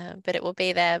off, but it will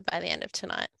be there by the end of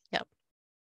tonight. Yep.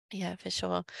 Yeah, for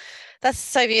sure. That's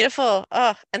so beautiful.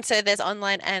 Oh, and so there's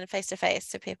online and face-to-face,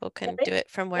 so people can do it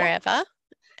from wherever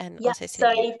and Yeah, also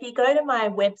so see you. if you go to my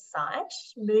website,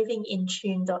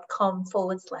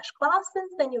 movingintune.com/classes,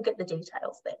 then you'll get the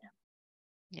details there.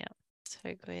 Yeah,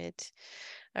 so good.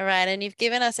 All right, and you've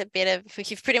given us a bit of,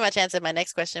 you've pretty much answered my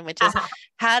next question, which is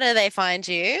how do they find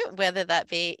you, whether that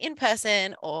be in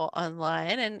person or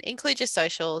online, and include your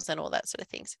socials and all that sort of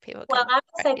thing so people Well, can I would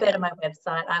track say you go to down. my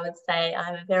website. I would say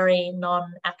I'm a very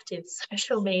non-active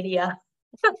social media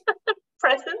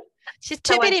person. She's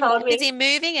too Someone told me, busy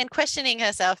moving and questioning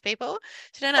herself, people.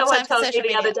 She don't have someone time for told me social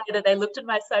the other media. day that they looked at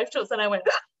my socials and I went,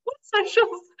 what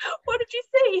socials? What did you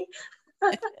see?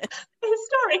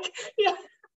 Historic. Yeah.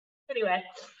 Anyway,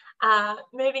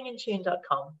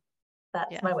 movingintune.com. That's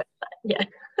Yeah, my website. Yeah.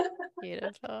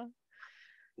 beautiful.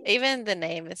 Even the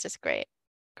name is just great.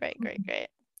 Great, great, great.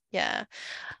 Yeah.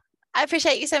 I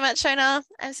appreciate you so much, Shona.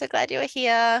 I'm so glad you were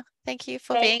here. Thank you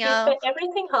for Thank being you our for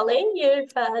everything, Holly.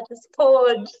 You've just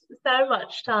poured so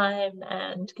much time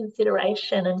and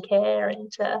consideration and care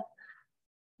into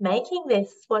making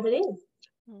this what it is.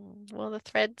 Well, the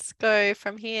threads go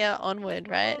from here onward,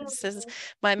 right? This is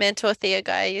my mentor, Thea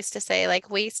Guy, used to say, like,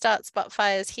 we start spot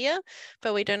fires here,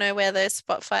 but we don't know where those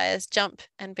spot fires jump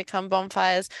and become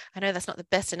bonfires. I know that's not the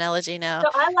best analogy now. So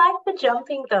I like the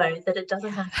jumping though, that it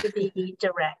doesn't have to be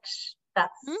direct.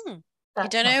 Mm. You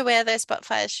That's don't nice. know where those spot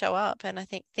fires show up. And I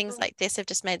think things Mm. like this have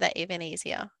just made that even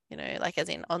easier, like as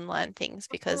in online things,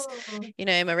 because,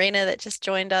 Mm. Marina that just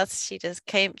joined us, she just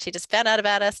found out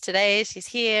about us today. She's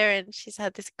here and she's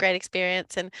had this great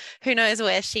experience. And who knows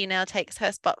where she now takes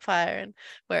her spot fire and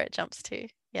where it jumps to.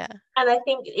 Yeah. And I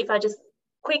think if I just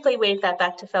quickly weave that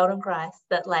back to Feldenkrais,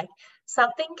 that like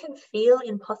something can feel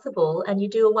impossible and you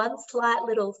do a one slight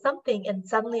little something and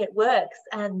suddenly it works.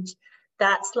 And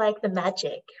that's like the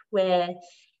magic where,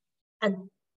 and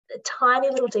a tiny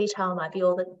little detail might be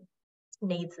all that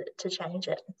needs it to change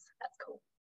it. So that's cool.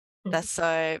 That's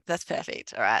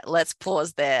perfect. All right. Let's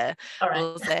pause there. All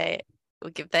right.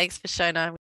 We'll give thanks for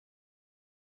Shona.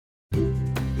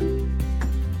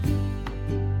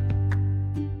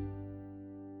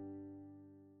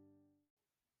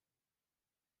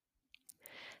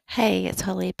 Hey, it's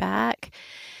Holly back.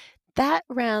 That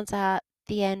rounds out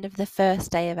the end of the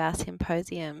first day of our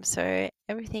symposium. So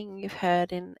everything you've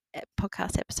heard in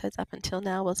podcast episodes up until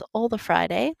now was all the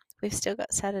Friday. We've still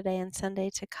got Saturday and Sunday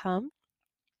to come.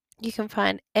 You can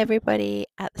find everybody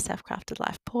at the Self Crafted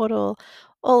Life portal,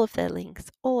 all of their links,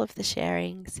 all of the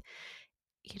sharings.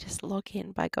 You just log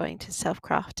in by going to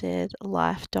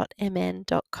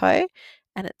selfcraftedlife.mn.co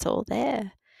and it's all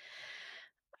there.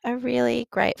 I'm really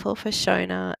grateful for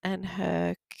Shona and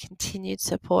her continued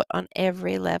support on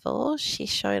every level. She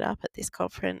showed up at this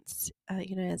conference, as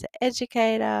an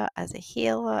educator, as a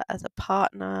healer, as a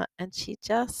partner, and she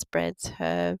just spreads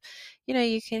her.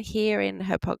 You can hear in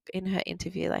her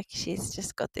interview, like she's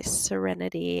just got this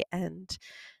serenity and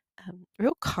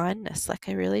real kindness, like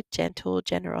a really gentle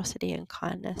generosity and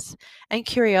kindness and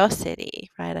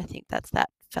curiosity, right? I think that's that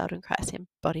Feldenkrais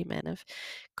embodiment of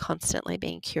constantly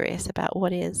being curious about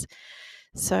what is.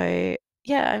 So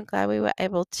yeah, I'm glad we were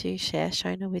able to share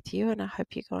Shona with you, and I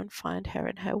hope you go and find her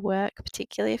and her work,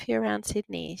 particularly if you're around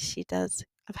Sydney.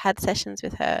 I've had sessions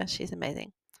with her. She's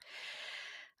amazing.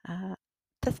 Uh,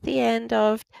 that's the end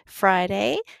of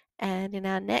Friday, and in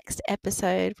our next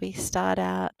episode, we start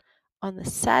out on the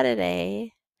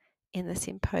Saturday in the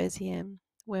Symposium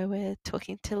where we're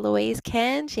talking to Louise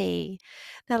Kanji.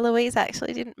 Now, Louise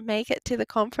actually didn't make it to the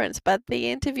conference, but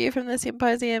the interview from the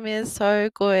Symposium is so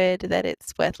good that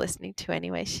it's worth listening to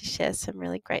anyway. She shares some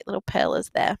really great little pearlers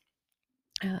there.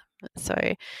 Um, so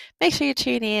make sure you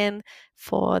tune in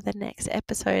for the next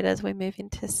episode as we move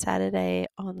into Saturday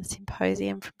on the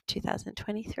Symposium from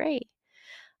 2023.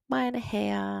 Mine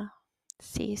here.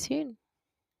 See you soon.